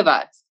 both of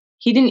us.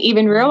 He didn't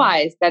even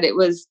realize that it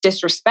was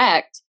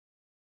disrespect.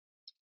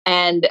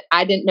 And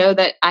I didn't know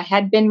that I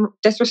had been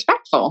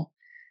disrespectful.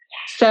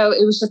 So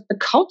it was just the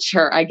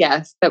culture, I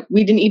guess, that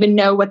we didn't even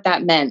know what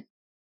that meant.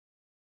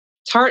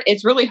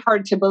 It's really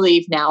hard to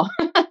believe now.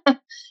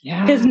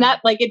 Because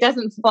it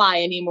doesn't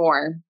fly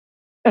anymore.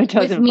 It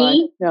doesn't with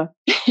me fly.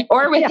 Yeah.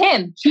 Or with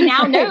him. He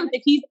now knows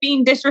that he's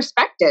being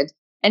disrespected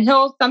and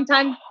he'll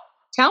sometimes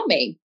tell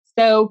me.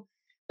 So,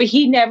 but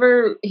he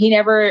never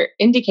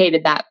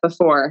indicated that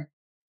before.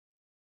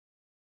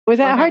 Was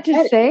that hard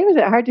to say? Was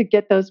it hard to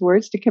get those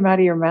words to come out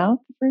of your mouth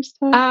the first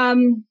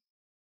time?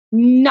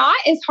 Not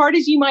as hard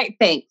as you might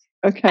think.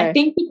 Okay. I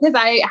think because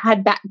I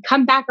had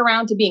come back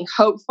around to being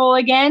hopeful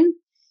again.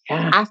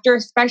 Yeah. After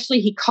especially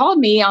he called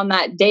me on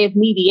that day of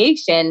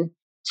mediation.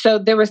 So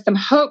there was some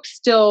hope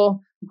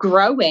still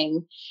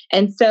growing.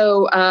 And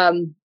so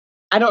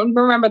I don't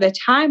remember the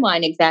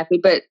timeline exactly,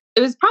 but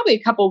it was probably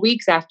a couple of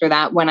weeks after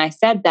that when I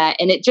said that.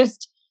 And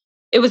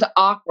it was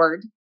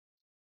awkward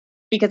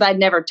because I'd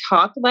never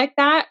talked like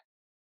that.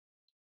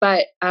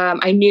 But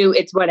I knew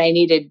it's what I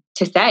needed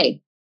to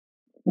say.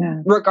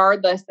 Yeah.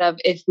 Regardless of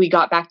if we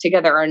got back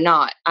together or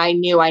not. I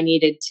knew I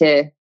needed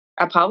to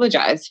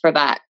apologize for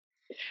that.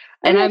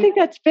 And I think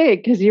that's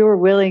big because you were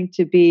willing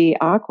to be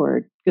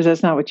awkward because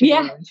that's not what you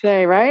want to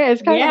say, right?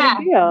 It's kind of a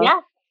big deal.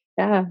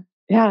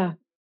 Yeah.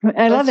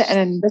 I love it.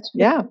 And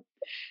yeah.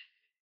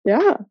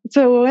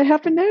 So what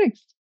happened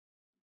next?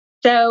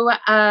 So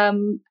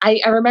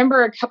I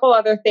remember a couple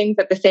other things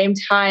at the same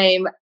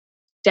time.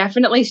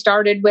 Definitely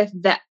started with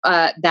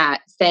that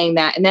saying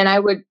that, and then I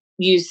would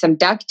use some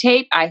duct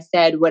tape. I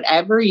said,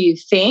 "Whatever you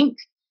think."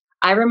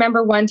 I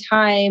remember one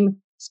time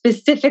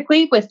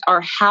specifically with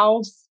our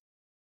house.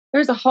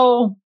 There's a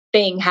whole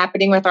thing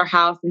happening with our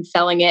house and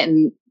selling it.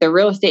 And the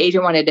real estate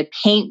agent wanted to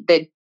paint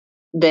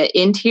the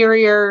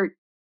interior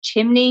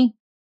chimney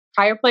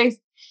fireplace.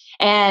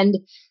 And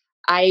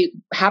I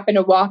happened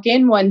to walk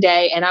in one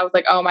day and I was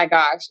like, oh my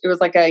gosh, it was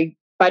like a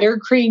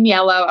buttercream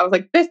yellow. I was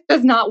like, this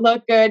does not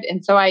look good.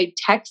 And so I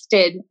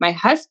texted my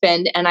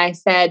husband and I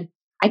said,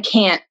 I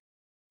can't.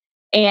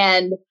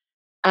 And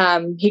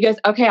he goes,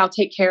 okay, I'll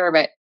take care of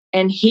it.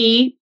 And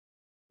he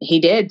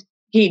did.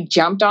 He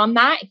jumped on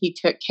that. He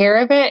took care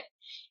of it.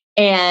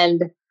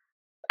 And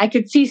I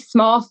could see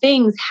small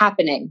things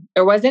happening.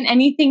 There wasn't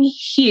anything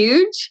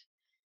huge.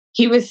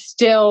 He was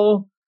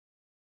still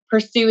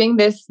pursuing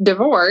this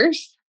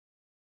divorce.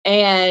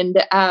 And,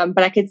 but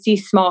I could see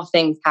small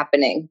things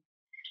happening.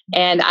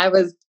 And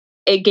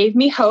it gave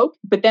me hope.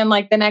 But then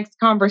like the next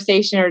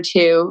conversation or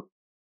two,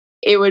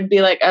 it would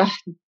be like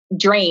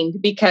drained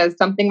because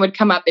something would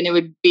come up and it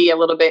would be a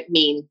little bit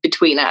mean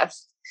between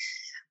us.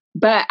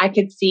 But I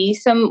could see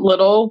some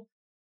little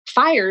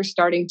fires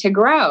starting to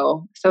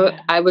grow. So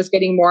I was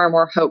getting more and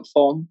more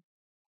hopeful.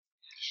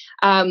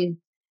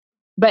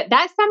 But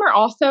that summer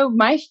also,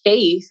 my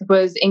faith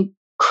was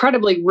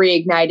incredibly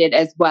reignited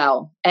as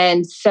well.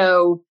 And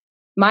so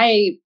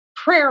my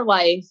prayer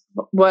life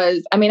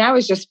was, I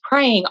was just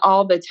praying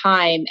all the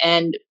time.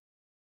 And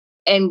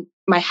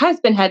my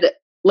husband had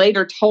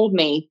later told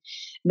me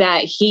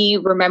that he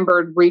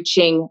remembered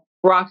reaching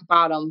rock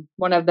bottom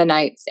one of the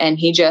nights. And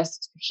he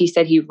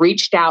said he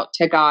reached out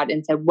to God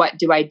and said, what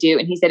do I do?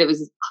 And he said it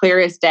was clear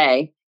as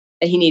day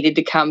that he needed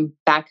to come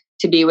back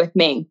to be with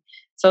me.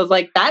 So I was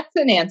like, that's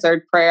an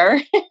answered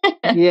prayer.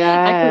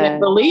 Yeah. I couldn't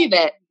believe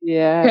it.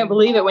 Yeah. I couldn't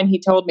believe it when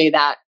he told me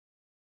that.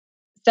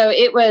 So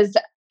it was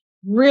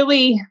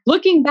really,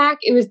 looking back,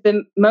 it was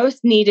the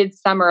most needed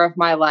summer of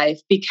my life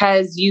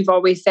because you've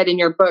always said in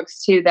your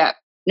books too, that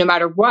no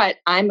matter what,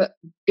 I'm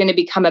going to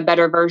become a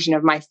better version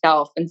of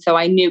myself. And so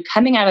I knew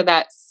coming out of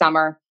that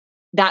summer,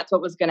 that's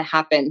what was going to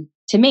happen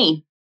to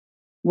me,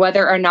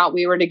 whether or not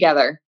we were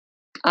together.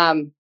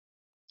 I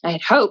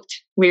had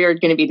hoped we were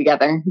going to be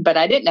together, but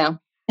I didn't know.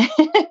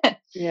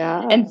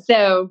 Yeah. And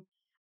so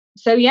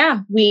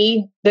yeah,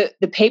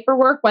 the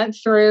paperwork went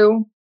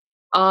through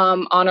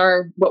on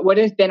our, what would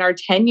have been our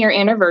 10-year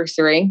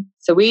anniversary.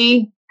 So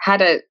we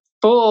had a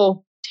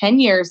full 10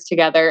 years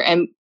together,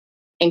 and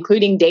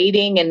including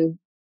dating and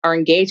our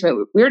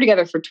engagement. We were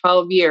together for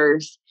 12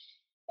 years.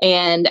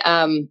 And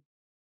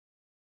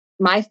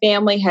my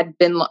family had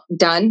been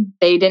done.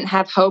 They didn't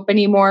have hope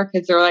anymore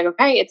because they were like,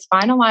 okay, it's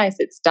finalized.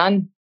 It's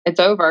done. It's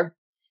over.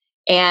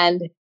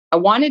 And I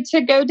wanted to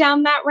go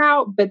down that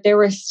route, but there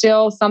was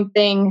still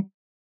something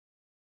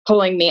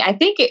pulling me. I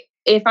think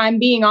if I'm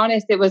being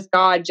honest, it was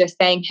God just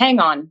saying, hang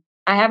on,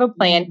 I have a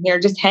plan here.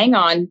 Just hang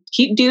on.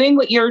 Keep doing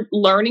what you're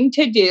learning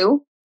to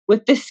do,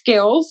 with the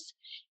skills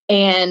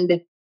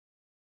and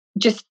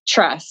just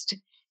trust.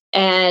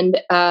 And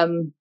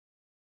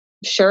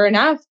sure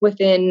enough,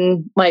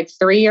 within like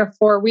 3 or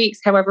 4 weeks,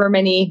 however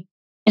many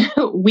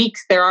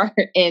weeks there are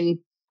in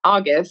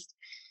August,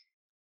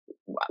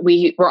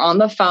 we were on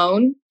the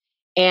phone,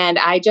 and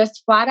I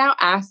just flat out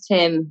asked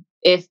him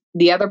if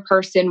the other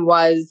person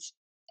was,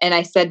 and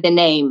I said the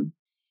name,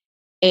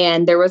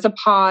 and there was a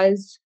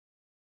pause,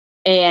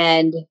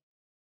 and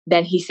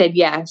then he said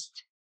yes.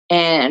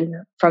 And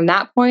from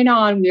that point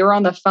on, we were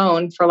on the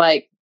phone for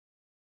like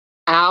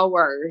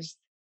hours.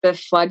 The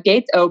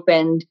floodgates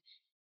opened,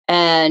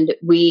 and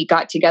we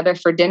got together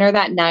for dinner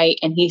that night,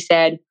 and he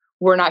said,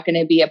 we're not going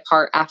to be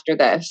apart after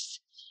this.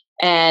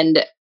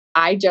 And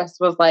I just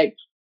was like,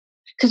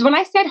 because when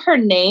I said her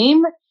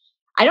name,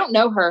 I don't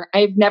know her.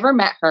 I've never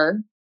met her.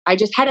 I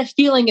just had a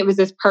feeling it was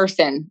this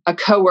person, a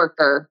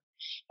coworker.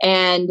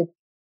 And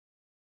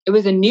it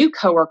was a new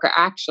coworker,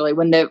 actually.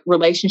 When the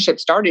relationship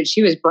started,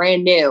 she was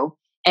brand new.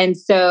 And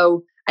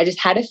so I just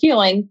had a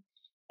feeling.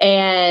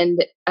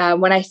 And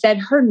when I said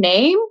her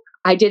name,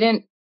 I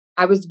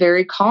was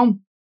very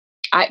calm.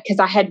 Because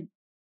I had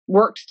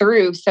worked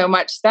through so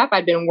much stuff.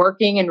 I'd been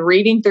working and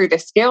reading through the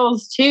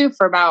skills too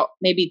for about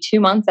maybe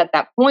 2 months at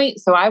that point.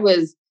 So I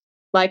was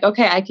like,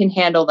 okay, I can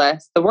handle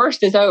this. The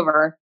worst is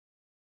over.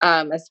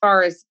 As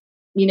far as,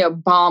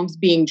 bombs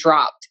being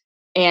dropped.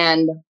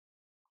 And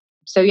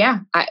so, yeah,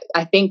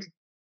 I think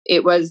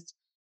it was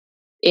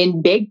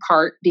in big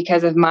part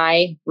because of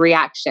my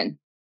reaction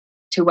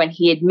to when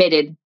he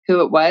admitted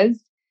who it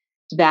was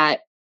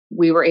that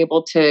we were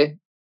able to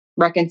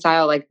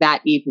reconcile like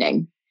that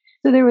evening.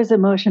 So there was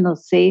emotional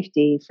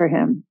safety for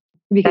him.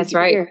 Because that's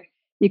right.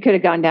 You could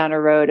have gone down a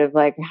road of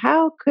like,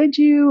 how could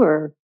you,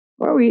 or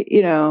why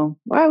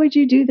would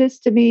you do this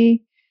to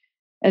me?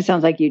 It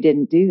sounds like you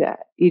didn't do that.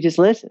 You just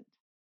listened.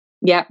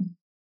 Yep.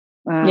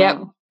 Wow.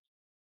 Yep.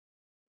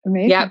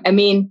 Amazing. Yeah. I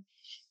mean,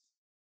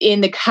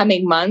 in the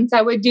coming months,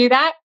 I would do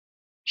that.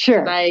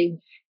 Sure.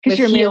 Because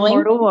you're a mere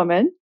mortal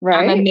woman,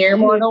 right? I'm a mere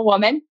mortal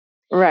woman.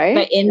 Right.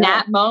 But in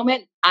that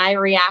moment, I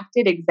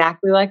reacted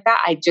exactly like that.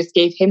 I just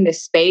gave him the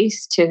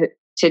space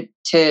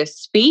to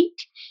speak,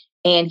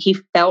 and he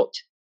felt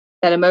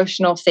that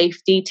emotional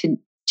safety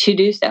to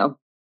do so.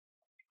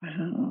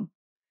 Wow.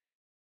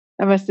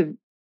 That must have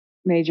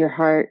made your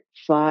heart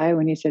fly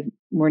when you said,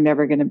 we're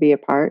never going to be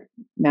apart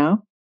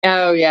now.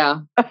 Oh, yeah.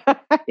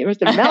 It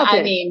must have melted.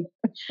 I mean,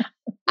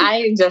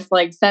 I just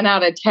like sent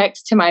out a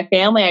text to my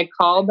family. I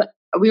called.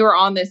 We were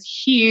on this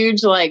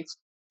huge, like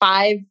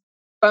 5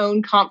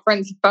 phone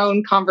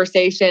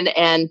conversation.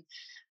 And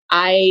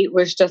I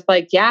was just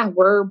like, yeah,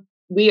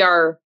 we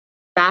are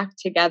back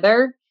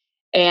together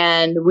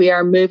and we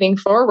are moving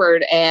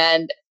forward.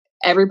 And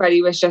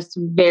everybody was just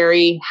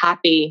very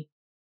happy.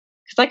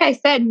 Because like I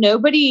said,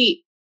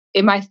 nobody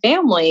in my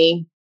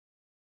family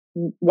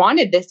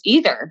wanted this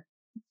either.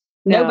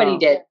 No. Nobody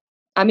did.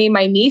 I mean,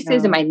 my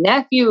nieces and my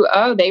nephew,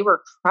 they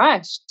were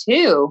crushed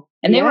too.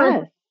 And they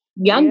were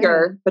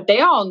younger, but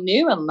they all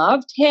knew and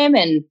loved him.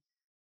 And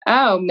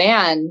oh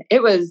man,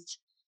 it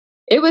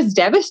was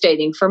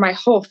devastating for my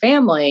whole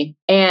family.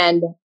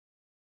 And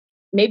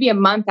maybe a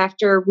month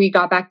after we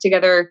got back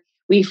together,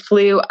 we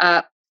flew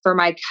up for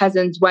my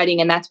cousin's wedding.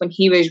 And that's when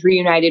he was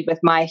reunited with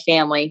my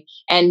family.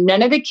 And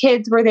none of the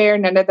kids were there.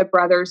 None of the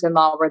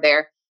brothers-in-law were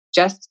there.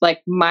 Just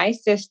like my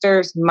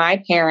sisters,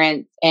 my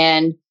parents.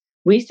 And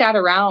we sat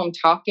around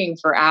talking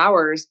for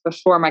hours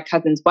before my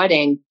cousin's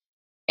wedding.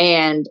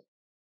 And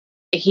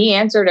he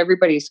answered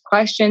everybody's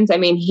questions. I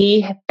mean,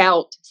 he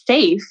felt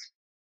safe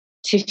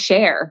to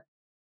share.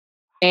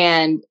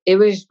 And it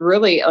was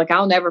really like,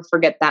 I'll never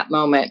forget that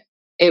moment.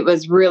 It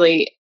was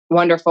really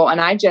wonderful. And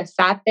I just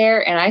sat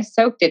there and I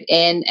soaked it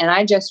in. And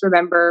I just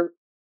remember,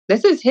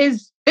 this is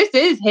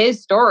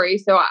his story.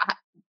 So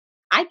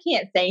I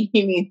can't say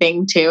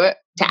anything to it,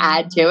 to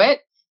add to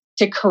it,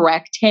 to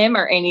correct him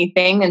or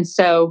anything. And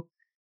so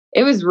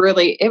it was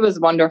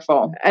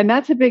wonderful. And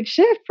that's a big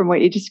shift from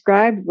what you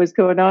described was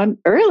going on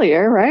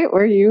earlier, right?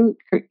 Where you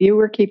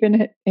were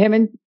keeping him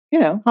in,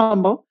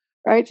 humble,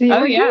 right? So you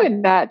were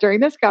doing that during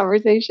this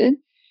conversation.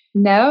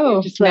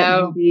 No, just let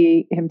him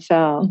be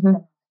himself. Mm-hmm.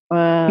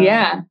 Wow.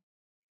 Yeah.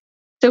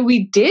 So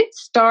we did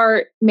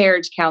start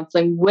marriage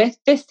counseling with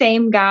the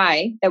same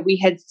guy that we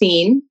had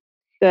seen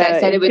that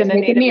said it was going to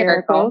need a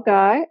miracle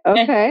guy.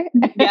 Okay.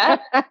 Yeah.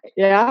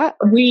 Yeah.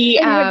 We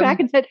went back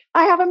and said,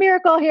 I have a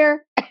miracle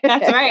here.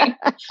 That's right.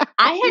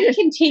 I had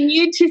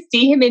continued to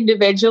see him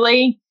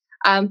individually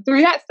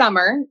through that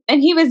summer,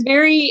 and he was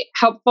very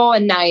helpful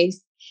and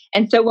nice.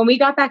 And so when we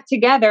got back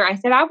together, I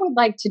said, I would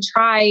like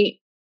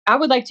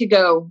to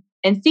go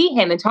and see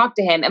him and talk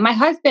to him. And my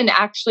husband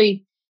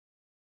actually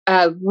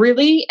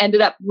really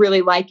ended up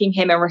really liking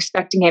him and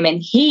respecting him.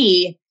 And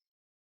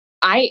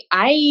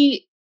I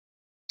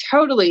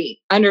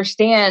totally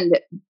understand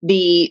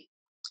the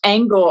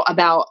angle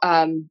about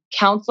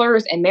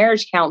counselors and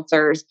marriage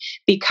counselors,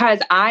 because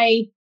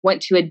I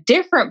went to a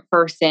different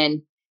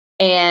person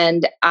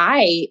and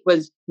I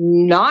was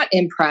not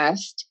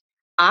impressed.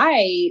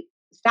 I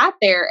sat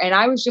there and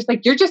I was just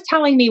like, you're just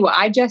telling me what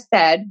I just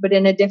said, but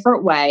in a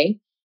different way.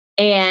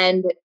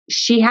 And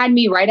she had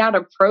me write out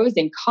a pros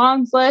and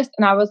cons list.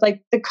 And I was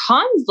like, the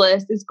cons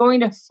list is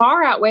going to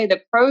far outweigh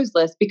the pros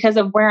list because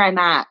of where I'm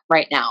at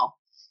right now.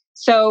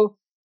 So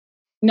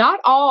not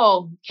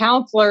all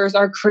counselors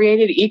are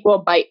created equal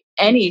by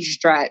any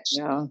stretch.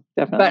 No,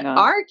 definitely but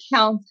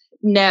not.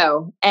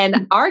 No.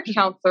 And our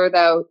counselor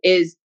though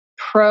is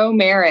pro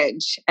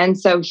marriage. And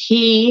so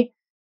he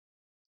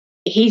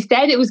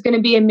said it was going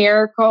to be a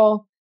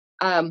miracle.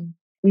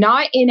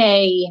 Not in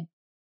a,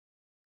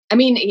 I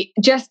mean,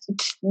 just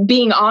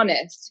being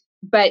honest,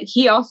 but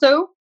he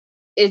also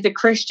is a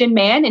Christian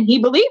man and he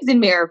believes in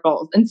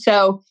miracles. And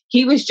so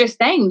he was just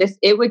saying this,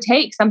 it would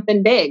take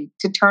something big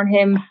to turn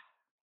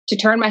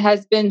my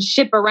husband's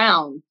ship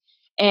around.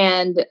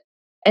 And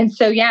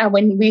so, yeah,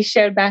 when we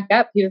showed back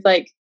up, he was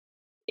like,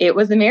 it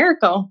was a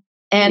miracle.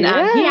 And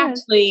he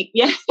actually,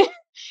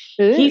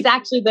 he's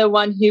actually the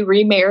one who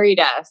remarried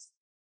us.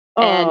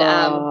 And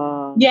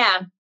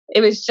yeah,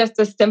 it was just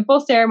a simple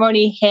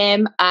ceremony,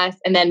 him, us,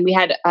 and then we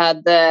had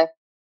the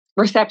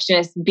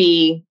receptionist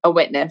be a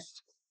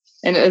witness.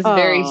 And it was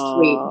very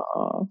sweet.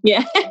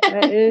 Yeah.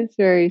 That is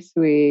very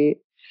sweet.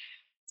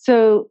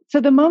 So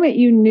the moment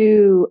you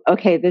knew,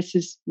 okay,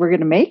 we're going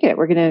to make it,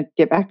 we're going to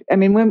get back. I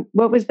mean,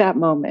 what was that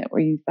moment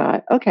where you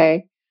thought,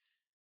 okay,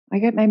 I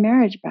get my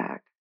marriage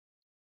back?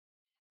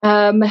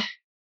 The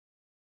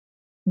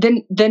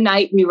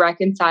night we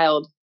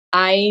reconciled,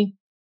 I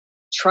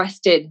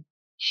trusted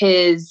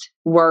his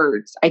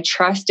words. I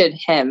trusted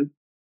him.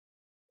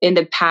 In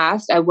the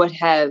past, I would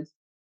have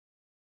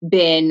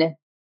been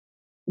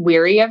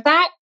weary of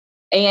that.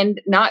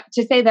 And not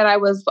to say that I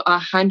was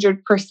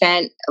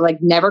 100%, like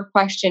never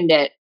questioned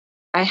it.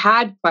 I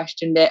had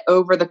questioned it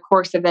over the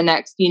course of the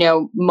next,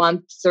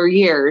 months or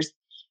years.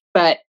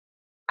 But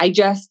I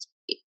just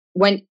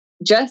went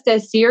just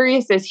as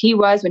serious as he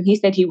was when he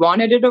said he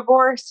wanted a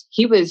divorce.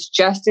 He was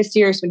just as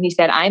serious when he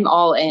said, I'm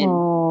all in.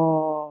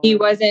 Oh. He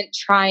wasn't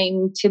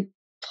trying to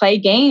play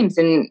games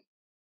and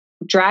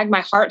drag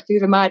my heart through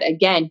the mud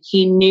again.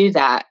 He knew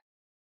that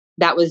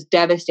was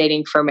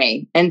devastating for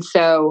me. And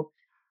so,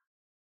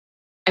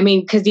 I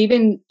mean, because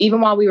even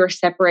while we were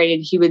separated,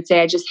 he would say,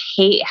 I just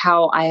hate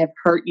how I have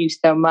hurt you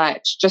so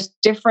much. Just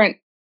different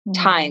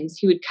times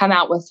he would come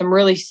out with some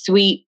really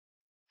sweet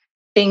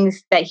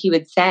things that he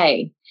would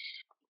say.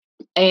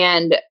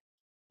 And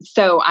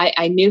so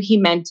I knew he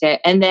meant it.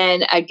 And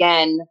then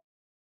again,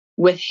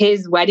 with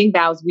his wedding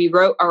vows, we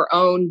wrote our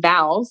own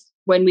vows.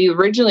 When we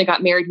originally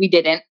got married, we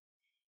didn't.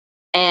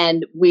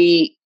 And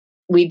we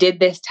did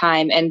this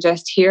time, and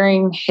just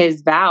hearing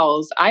his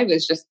vows, I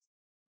was just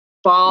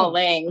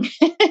bawling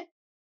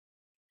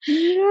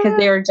because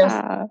they were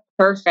just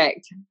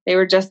perfect. They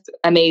were just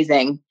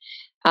amazing.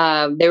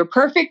 They were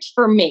perfect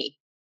for me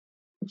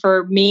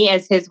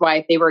as his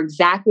wife. They were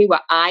exactly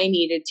what I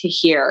needed to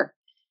hear.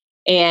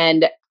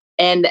 And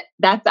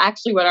that's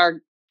actually what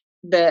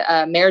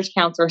the marriage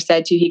counselor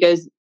said too. He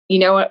goes, you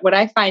know what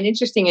I find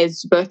interesting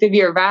is both of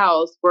your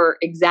vows were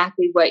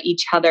exactly what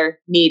each other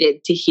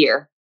needed to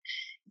hear.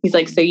 He's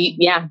like, so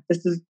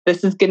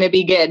this is going to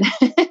be good.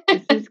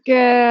 This is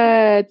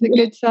good. It's a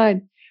good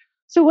sign.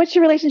 So what's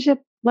your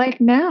relationship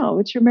like now?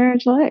 What's your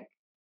marriage like?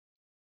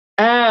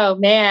 Oh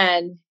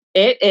man,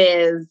 it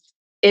is.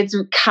 It's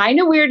kind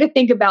of weird to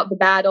think about the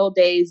bad old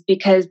days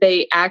because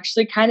they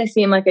actually kind of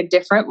seem like a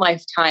different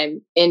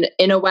lifetime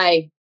in a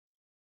way,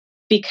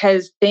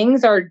 because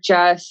things are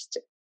just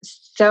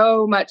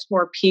so much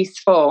more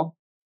peaceful.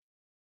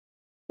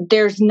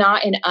 There's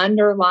not an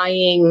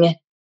underlying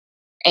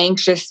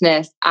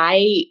anxiousness.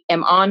 I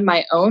am on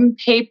my own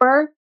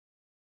paper.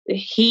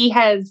 He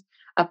has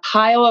a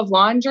pile of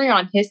laundry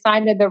on his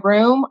side of the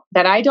room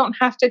that I don't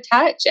have to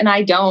touch, and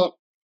I don't.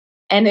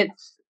 And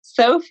it's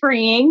so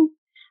freeing.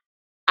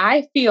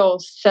 I feel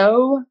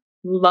so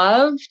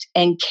loved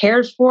and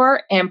cared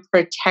for and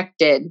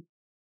protected.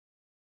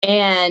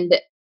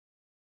 And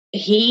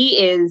he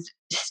has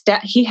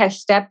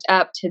stepped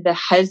up to the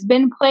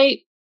husband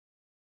plate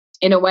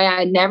in a way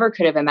I never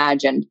could have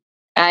imagined.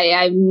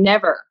 I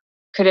never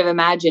could have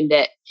imagined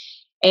it.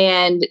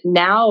 And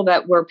now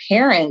that we're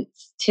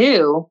parents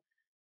too,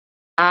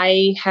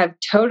 I have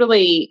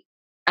totally,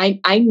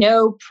 I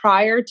know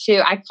prior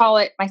to,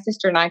 my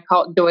sister and I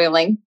call it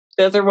doiling.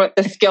 Those are what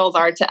the skills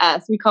are to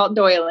us. We call it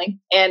doiling.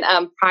 And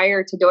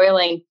prior to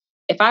doiling,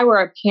 if I were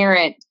a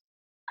parent,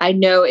 I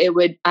know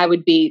I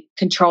would be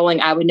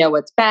controlling. I would know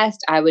what's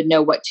best. I would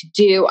know what to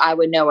do. I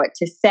would know what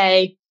to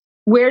say,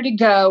 where to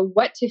go,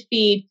 what to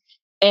feed.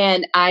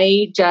 And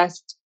I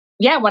just,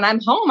 when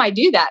I'm home, I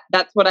do that.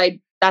 That's what I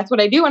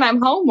do when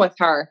I'm home with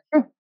her.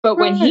 But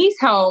when he's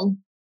home,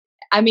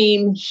 I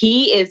mean,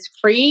 he is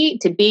free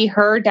to be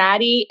her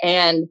daddy,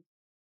 and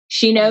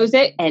she knows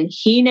it and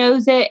he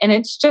knows it. And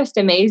it's just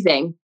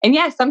amazing. And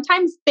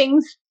sometimes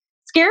things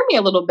scare me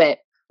a little bit.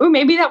 Oh,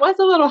 maybe that was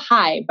a little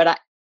high, but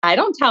I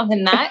don't tell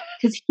him that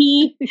because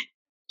he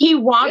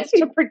wants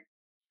to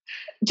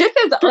just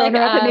as thrown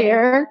up in the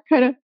air,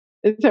 kind of.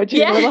 It's a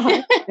little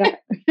high.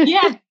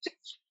 Yeah.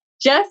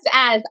 just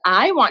as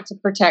I want to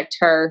protect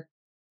her,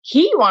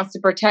 he wants to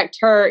protect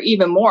her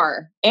even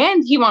more.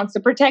 And he wants to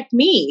protect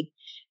me.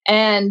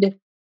 And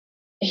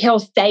he'll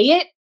say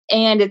it,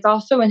 and it's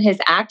also in his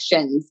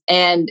actions.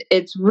 And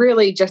it's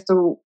really just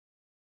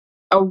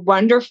a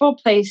wonderful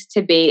place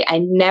to be. I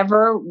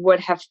never would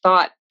have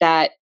thought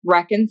that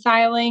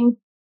reconciling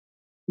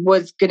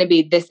was going to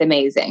be this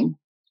amazing.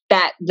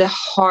 That the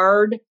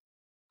hard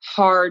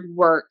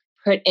work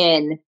put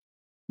in,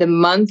 the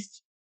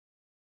months,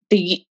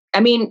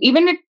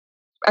 even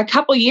a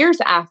couple years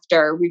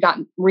after we got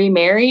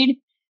remarried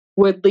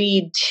would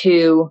lead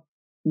to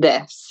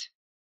this.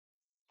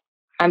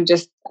 I'm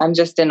just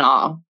in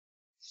awe.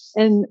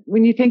 And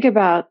when you think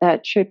about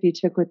that trip you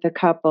took with the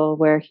couple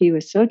where he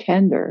was so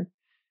tender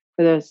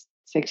for those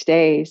 6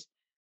 days,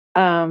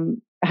 how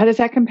does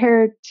that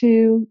compare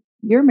to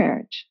your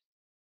marriage?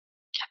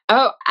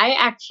 Oh, I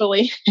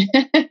actually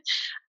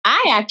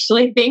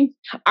think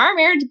our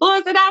marriage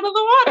blows it out of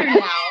the water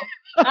now.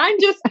 I'm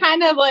just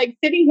kind of like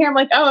sitting here. I'm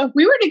like, oh, if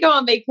we were to go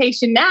on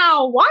vacation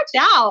now, watch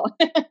out.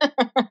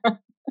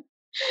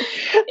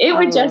 It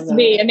would just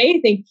be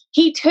amazing.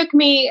 He took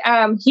me,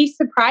 he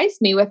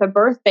surprised me with a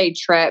birthday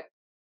trip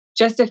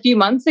just a few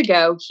months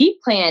ago. He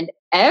planned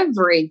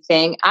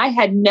everything. I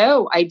had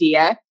no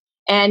idea.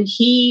 And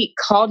he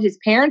called his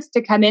parents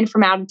to come in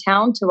from out of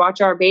town to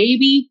watch our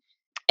baby.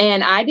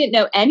 And I didn't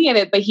know any of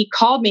it, but he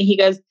called me. He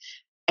goes,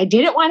 I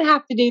didn't want to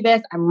have to do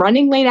this. I'm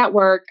running late at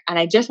work, and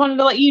I just wanted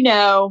to let you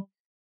know.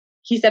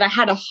 He said, I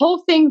had a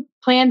whole thing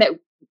planned that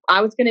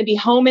I was going to be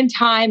home in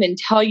time and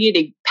tell you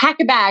to pack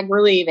a bag.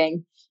 We're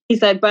leaving. He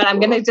said, but I'm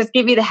going to just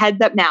give you the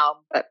heads up now.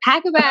 But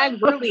pack a bag.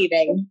 We're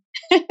leaving.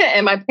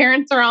 And my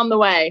parents are on the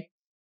way.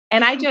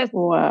 And I just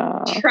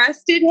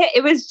trusted him.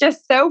 It was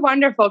just so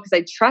wonderful because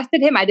I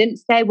trusted him. I didn't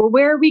say, well,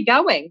 where are we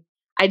going?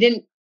 I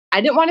didn't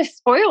want to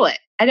spoil it.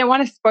 I didn't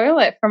want to spoil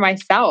it for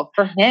myself,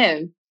 for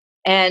him.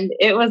 And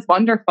it was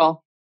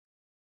wonderful.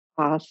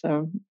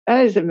 Awesome.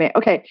 That is amazing.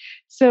 Okay.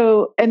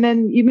 So, and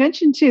then you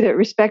mentioned too that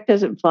respect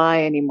doesn't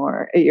fly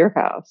anymore at your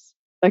house,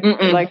 like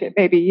it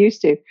maybe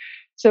used to.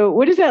 So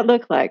what does that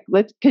look like?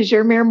 Because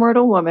you're a mere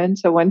mortal woman.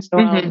 So once in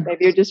a while,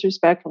 maybe you're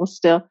disrespectful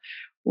still.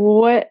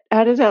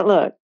 How does that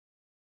look?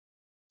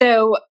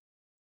 So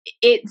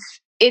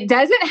it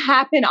doesn't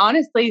happen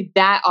honestly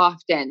that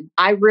often.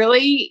 I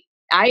really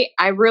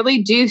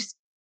do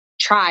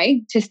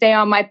try to stay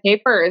on my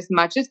paper as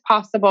much as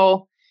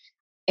possible.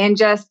 And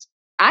just,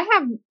 I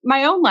have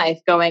my own life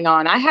going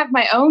on. I have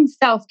my own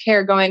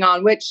self-care going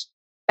on, which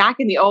back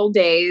in the old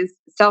days,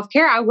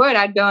 self-care,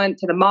 I'd go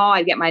into the mall,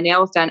 I'd get my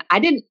nails done. I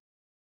didn't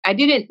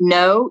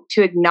know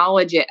to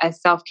acknowledge it as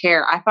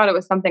self-care. I thought it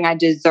was something I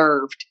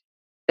deserved,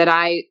 that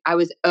I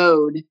was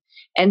owed.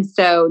 And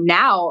so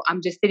now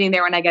I'm just sitting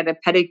there when I get a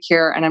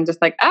pedicure and I'm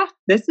just like,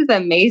 this is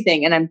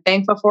amazing. And I'm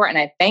thankful for it. And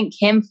I thank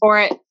him for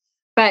it.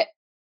 But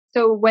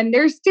so when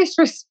there's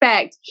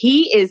disrespect,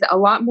 he is a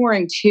lot more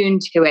in tune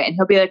to it. And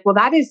he'll be like, well,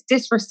 that is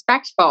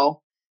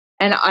disrespectful.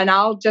 And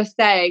I'll just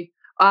say,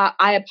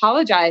 I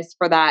apologize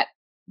for that.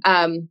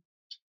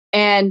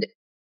 And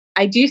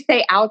I do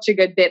say ouch a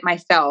good bit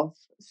myself.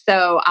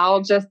 So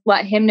I'll just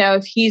let him know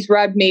if he's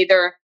rubbed me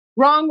the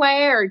wrong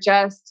way, or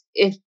just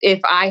if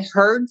I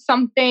heard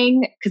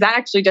something, because that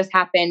actually just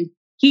happened.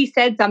 He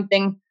said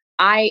something,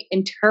 I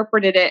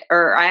interpreted it,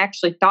 or I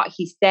actually thought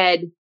he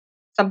said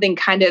something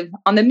kind of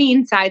on the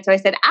mean side. So I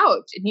said,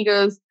 ouch. And he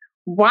goes,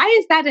 why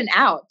is that an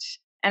ouch?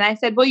 And I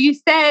said, well, you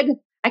said,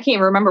 I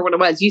can't remember what it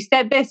was. You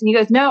said this. And he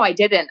goes, no, I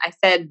didn't. I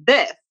said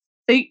this.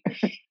 So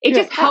it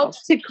just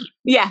helps to,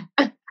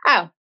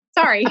 Oh,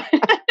 sorry.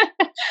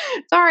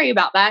 Sorry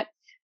about that.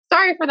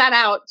 Sorry for that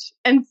ouch.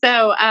 And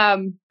so,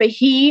 but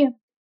he's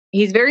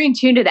very in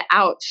tune to the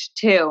ouch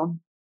too.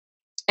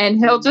 And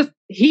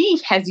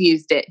he has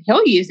used it.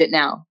 He'll use it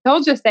now.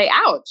 He'll just say,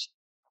 ouch.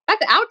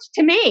 That's ouch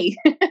to me.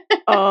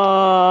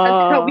 Oh,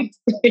 that's how we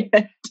say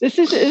it. This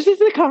is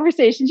the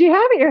conversations you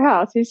have at your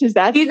house. He says,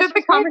 these are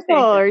the conversations.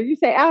 Or you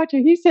say ouch, or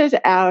he says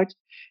ouch.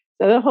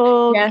 So the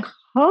whole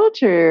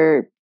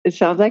culture, it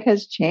sounds like,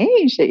 has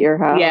changed at your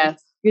house.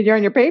 Yes. You're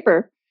on your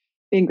paper,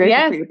 being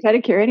grateful for your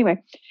pedicure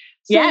anyway.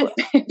 So,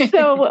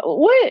 so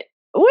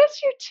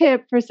what's your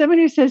tip for someone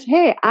who says,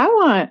 hey, I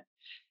want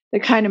the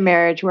kind of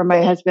marriage where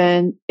my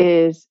husband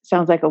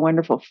sounds like a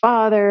wonderful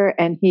father,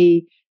 and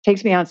he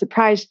takes me on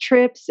surprise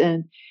trips,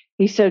 and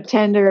he's so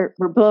tender.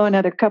 We're blowing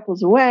other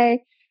couples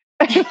away,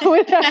 which is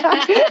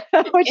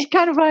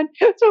kind of fun.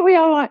 That's what we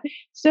all want.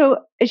 So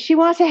she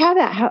wants to have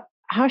that.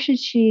 What should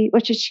she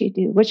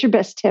do? What's your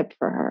best tip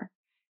for her?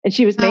 And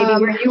she was maybe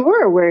where you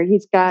were, where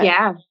he's got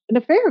an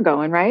affair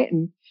going, right?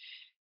 And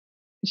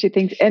she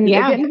thinks, and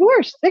they're getting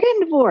divorced. They're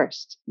getting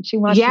divorced. And she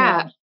wants to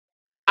know.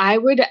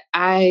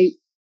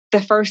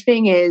 The first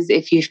thing is,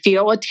 if you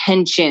feel a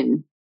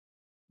tension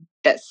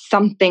that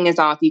something is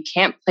off, you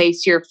can't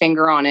place your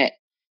finger on it,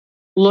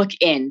 look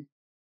in,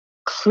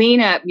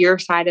 clean up your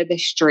side of the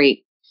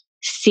street,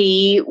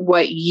 see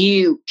what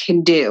you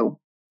can do.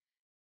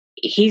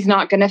 He's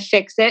not going to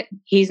fix it.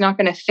 He's not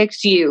going to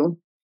fix you.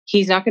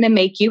 He's not going to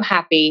make you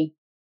happy.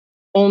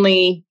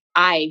 Only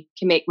I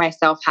can make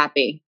myself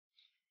happy.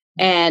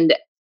 And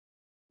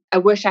I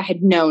wish I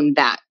had known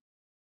that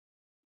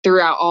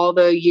throughout all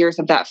the years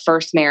of that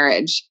first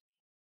marriage.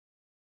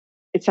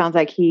 It sounds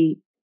like he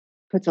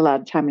puts a lot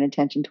of time and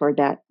attention toward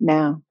that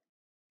now.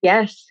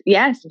 Yes.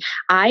 Yes.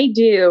 I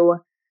do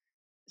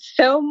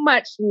so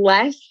much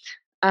less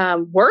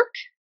work,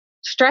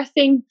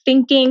 stressing,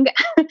 thinking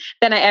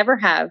than I ever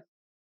have.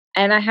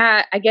 And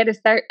I get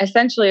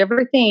essentially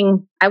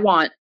everything I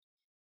want.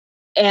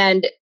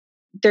 And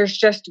there's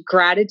just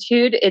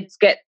gratitude. It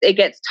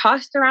gets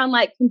tossed around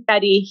like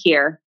confetti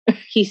here.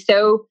 He's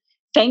so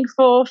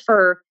thankful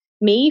for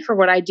me, for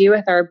what I do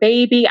with our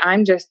baby.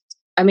 I'm just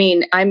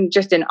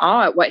in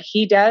awe at what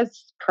he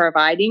does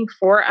providing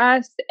for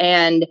us.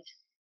 And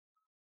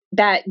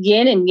that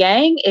yin and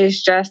yang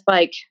is just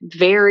like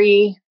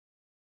very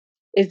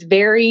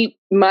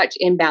much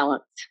in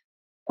balance.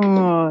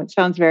 Oh, it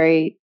sounds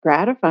very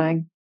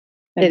gratifying.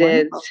 It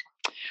is.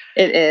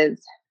 It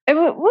is. And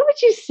what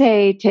would you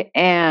say to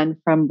Anne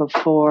from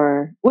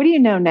before? What do you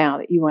know now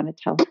that you want to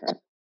tell her?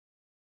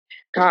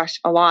 Gosh,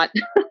 a lot.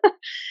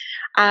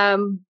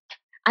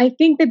 I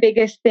think the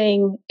biggest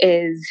thing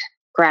is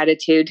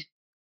gratitude.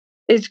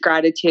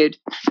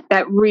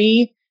 That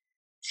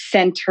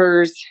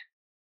re-centers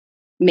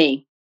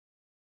me,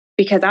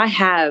 because I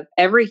have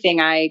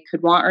everything I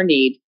could want or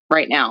need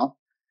right now.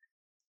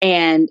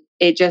 And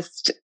it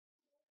just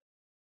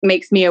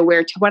makes me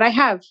aware to what I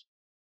have.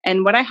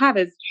 And what I have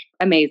is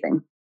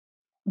amazing.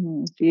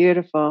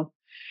 Beautiful.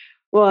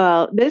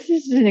 Well, this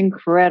is an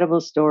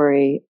incredible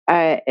story.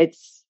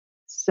 It's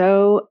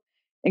so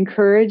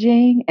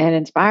encouraging and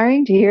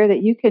inspiring to hear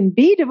that you can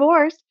be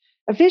divorced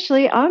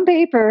officially on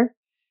paper,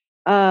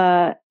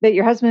 that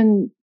your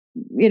husband,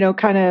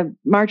 kind of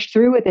marched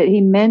through with it.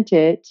 He meant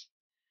it,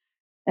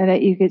 and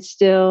that you could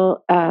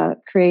still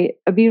create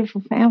a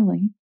beautiful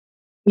family.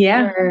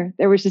 Yeah. Where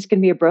there was just going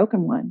to be a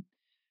broken one.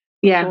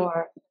 Yeah.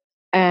 Before.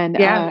 And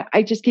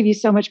I just give you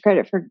so much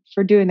credit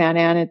for doing that,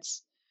 Anne.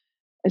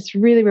 It's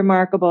really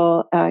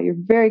remarkable. You're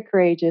very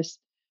courageous.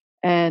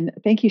 And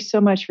thank you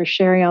so much for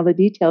sharing all the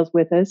details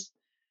with us,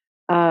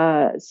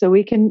 so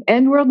we can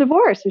end world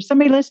divorce. There's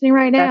somebody listening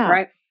right now. That's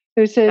right.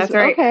 Who says, That's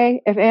right.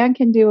 Okay, if Anne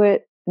can do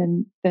it,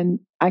 then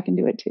I can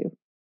do it too.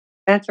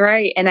 That's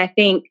right. And I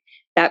think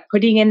that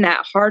putting in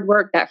that hard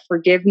work, that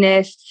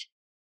forgiveness,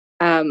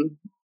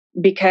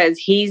 because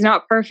he's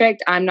not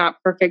perfect, I'm not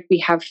perfect. We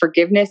have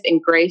forgiveness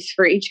and grace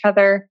for each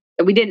other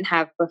that we didn't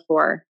have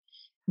before.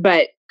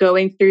 But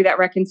going through that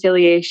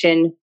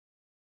reconciliation,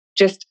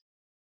 just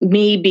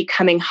me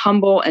becoming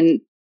humble and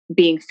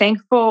being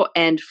thankful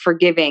and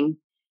forgiving.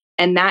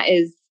 And that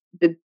is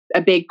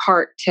a big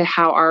part to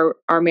how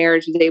our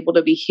marriage is able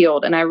to be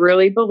healed. And I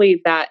really believe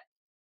that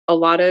a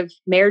lot of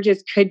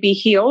marriages could be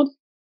healed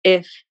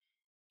if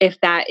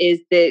that is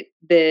the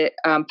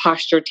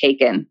posture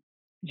taken.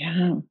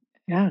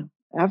 Yeah,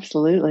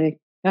 absolutely.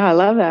 Yeah, I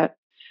love that.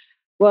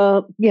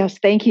 Well, yes,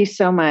 thank you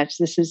so much.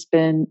 This has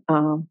been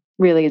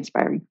really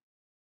inspiring.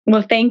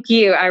 Well, thank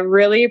you. I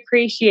really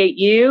appreciate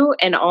you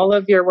and all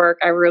of your work.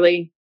 I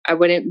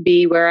wouldn't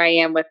be where I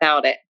am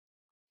without it.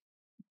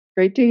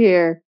 Great to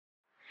hear.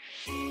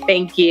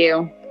 Thank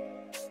you.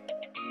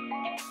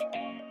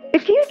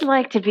 If you'd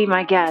like to be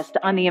my guest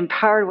on the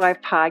Empowered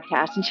Wife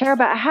podcast and share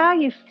about how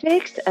you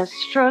fixed a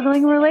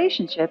struggling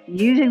relationship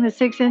using the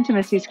 6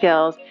 intimacy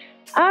skills,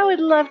 I would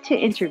love to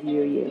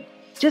interview you.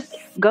 Just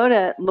go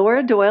to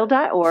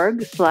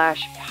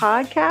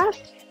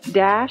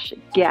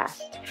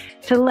lauradoyle.org/podcast-guest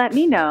to let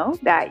me know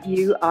that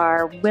you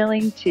are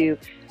willing to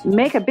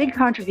make a big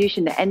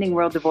contribution to ending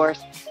world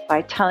divorce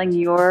by telling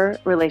your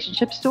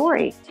relationship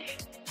story.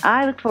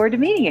 I look forward to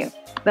meeting you.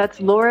 That's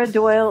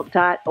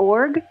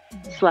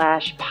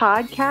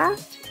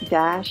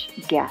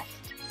lauradoyle.org/podcast-guest.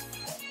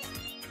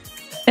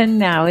 And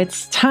now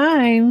it's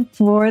time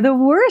for the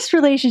worst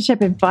relationship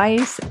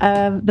advice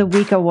of the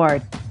week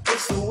award.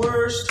 It's the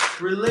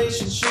worst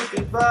relationship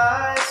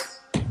advice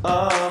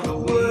of the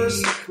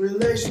worst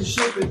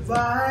relationship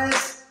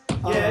advice.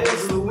 Yeah,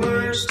 it's the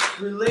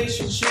worst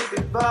relationship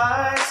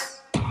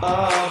advice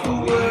of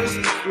the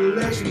worst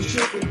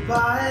relationship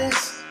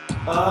advice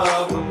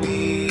of the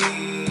week.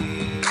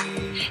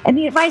 And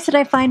the advice that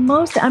I find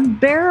most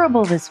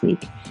unbearable this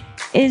week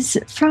is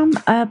from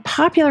a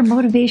popular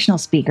motivational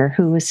speaker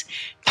who was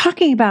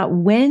talking about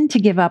when to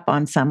give up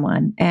on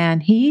someone.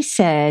 And he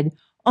said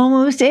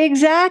almost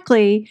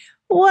exactly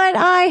what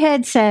I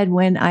had said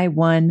when I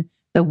won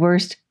the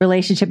worst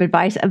relationship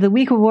advice of the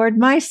week award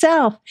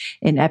myself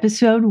in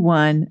episode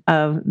 1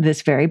 of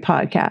this very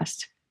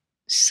podcast.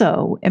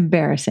 So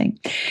embarrassing.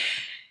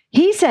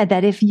 He said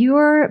that if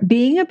you're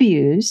being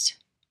abused,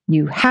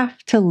 you have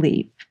to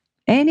leave.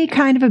 Any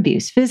kind of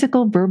abuse,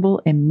 physical,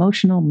 verbal,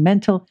 emotional,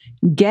 mental,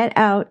 get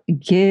out,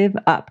 give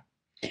up.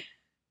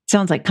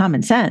 Sounds like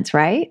common sense,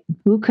 right?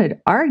 Who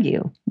could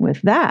argue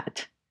with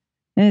that?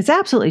 And it's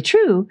absolutely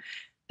true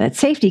that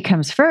safety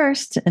comes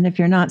first. And if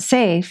you're not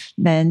safe,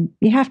 then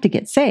you have to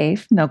get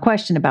safe. No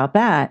question about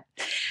that.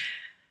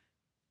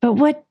 But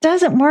what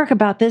doesn't work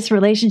about this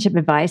relationship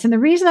advice, and the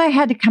reason I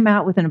had to come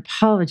out with an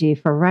apology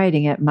for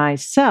writing it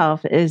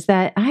myself, is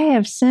that I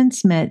have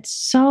since met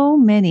so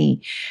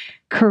many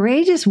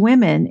courageous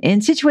women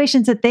in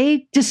situations that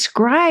they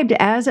described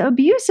as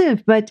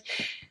abusive, but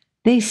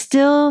they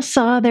still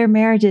saw their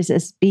marriages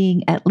as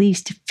being at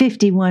least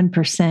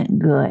 51%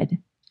 good.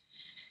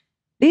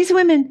 These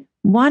women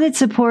wanted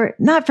support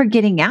not for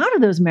getting out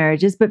of those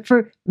marriages, but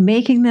for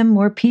making them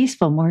more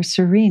peaceful, more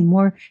serene,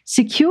 more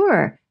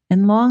secure,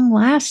 and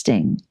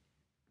long-lasting.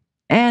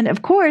 And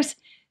of course,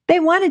 they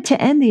wanted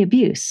to end the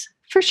abuse,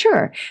 for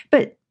sure,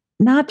 but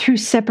not through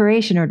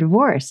separation or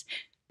divorce.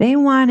 They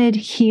wanted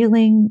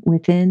healing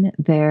within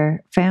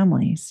their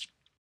families.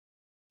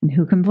 And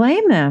who can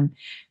blame them?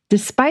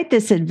 Despite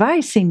this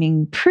advice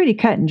seeming pretty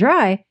cut and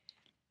dry,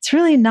 it's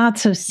really not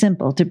so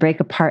simple to break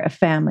apart a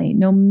family,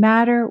 no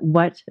matter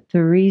what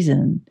the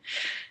reason.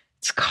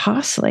 It's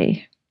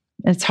costly,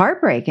 it's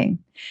heartbreaking,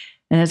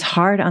 and it's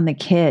hard on the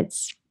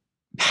kids.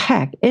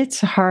 Heck, it's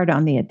hard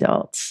on the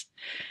adults.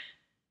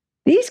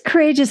 These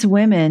courageous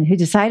women who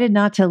decided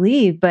not to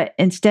leave, but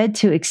instead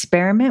to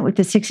experiment with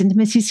the 6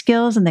 intimacy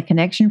skills and the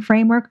connection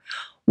framework,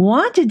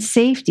 wanted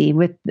safety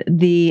with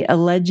the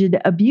alleged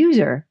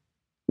abuser,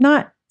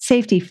 not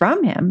safety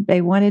from him.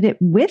 They wanted it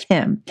with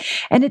him.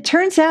 And it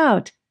turns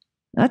out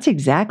that's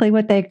exactly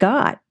what they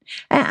got.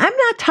 And I'm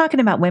not talking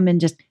about women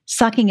just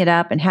sucking it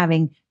up and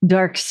having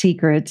dark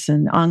secrets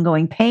and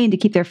ongoing pain to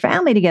keep their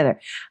family together.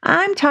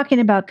 I'm talking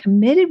about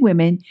committed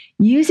women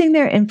using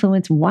their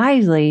influence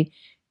wisely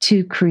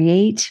to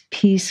create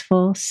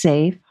peaceful,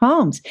 safe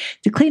homes,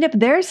 to clean up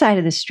their side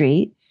of the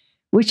street,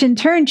 which in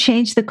turn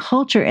changed the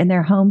culture in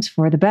their homes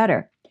for the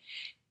better.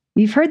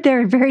 You've heard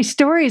their very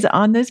stories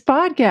on this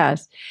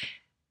podcast,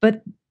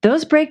 but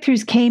those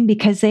breakthroughs came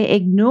because they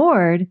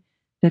ignored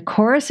the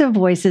chorus of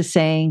voices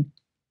saying,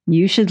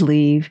 you should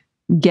leave,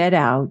 get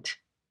out,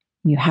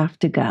 you have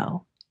to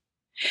go.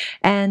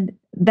 And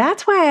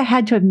that's why I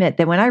had to admit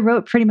that when I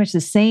wrote pretty much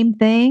the same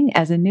thing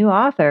as a new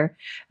author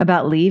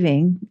about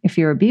leaving if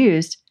you're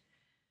abused,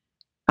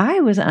 I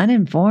was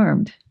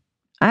uninformed.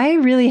 I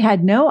really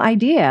had no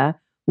idea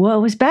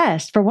what was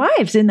best for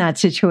wives in that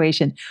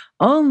situation.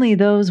 Only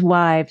those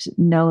wives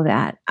know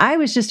that. I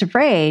was just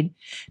afraid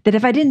that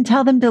if I didn't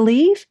tell them to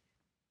leave,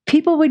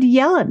 people would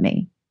yell at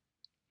me.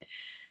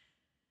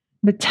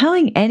 But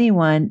telling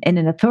anyone in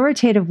an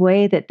authoritative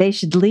way that they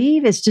should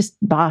leave is just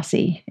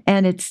bossy,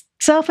 and it's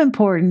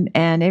self-important,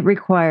 and it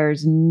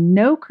requires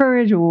no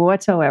courage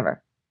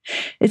whatsoever.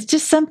 It's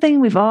just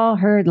something we've all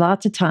heard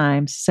lots of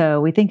times, so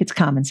we think it's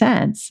common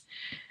sense.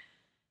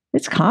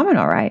 It's common,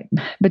 all right,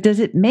 but does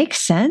it make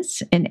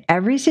sense in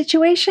every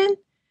situation?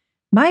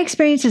 My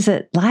experience is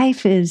that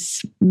life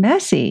is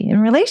messy,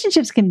 and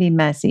relationships can be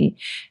messy,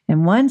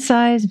 and one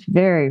size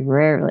very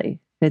rarely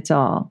fits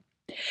all.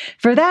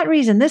 For that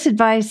reason, this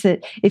advice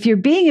that if you're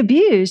being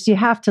abused, you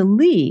have to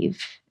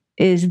leave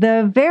is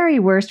the very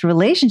worst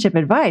relationship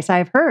advice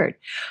I've heard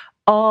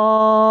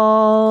all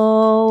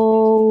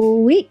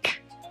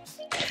week.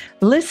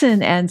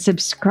 Listen and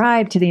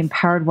subscribe to the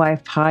Empowered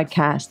Wife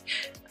podcast.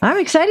 I'm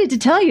excited to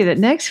tell you that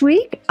next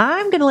week,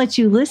 I'm going to let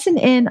you listen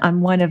in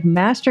on one of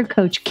Master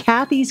Coach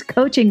Kathy's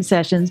coaching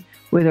sessions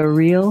with a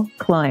real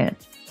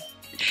client.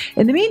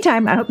 In the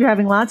meantime, I hope you're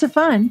having lots of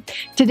fun.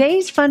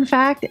 Today's fun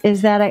fact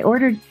is that I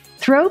ordered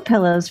throw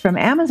pillows from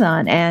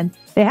Amazon and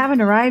they haven't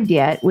arrived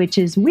yet, which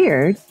is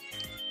weird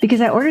because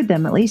I ordered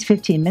them at least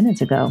 15 minutes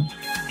ago.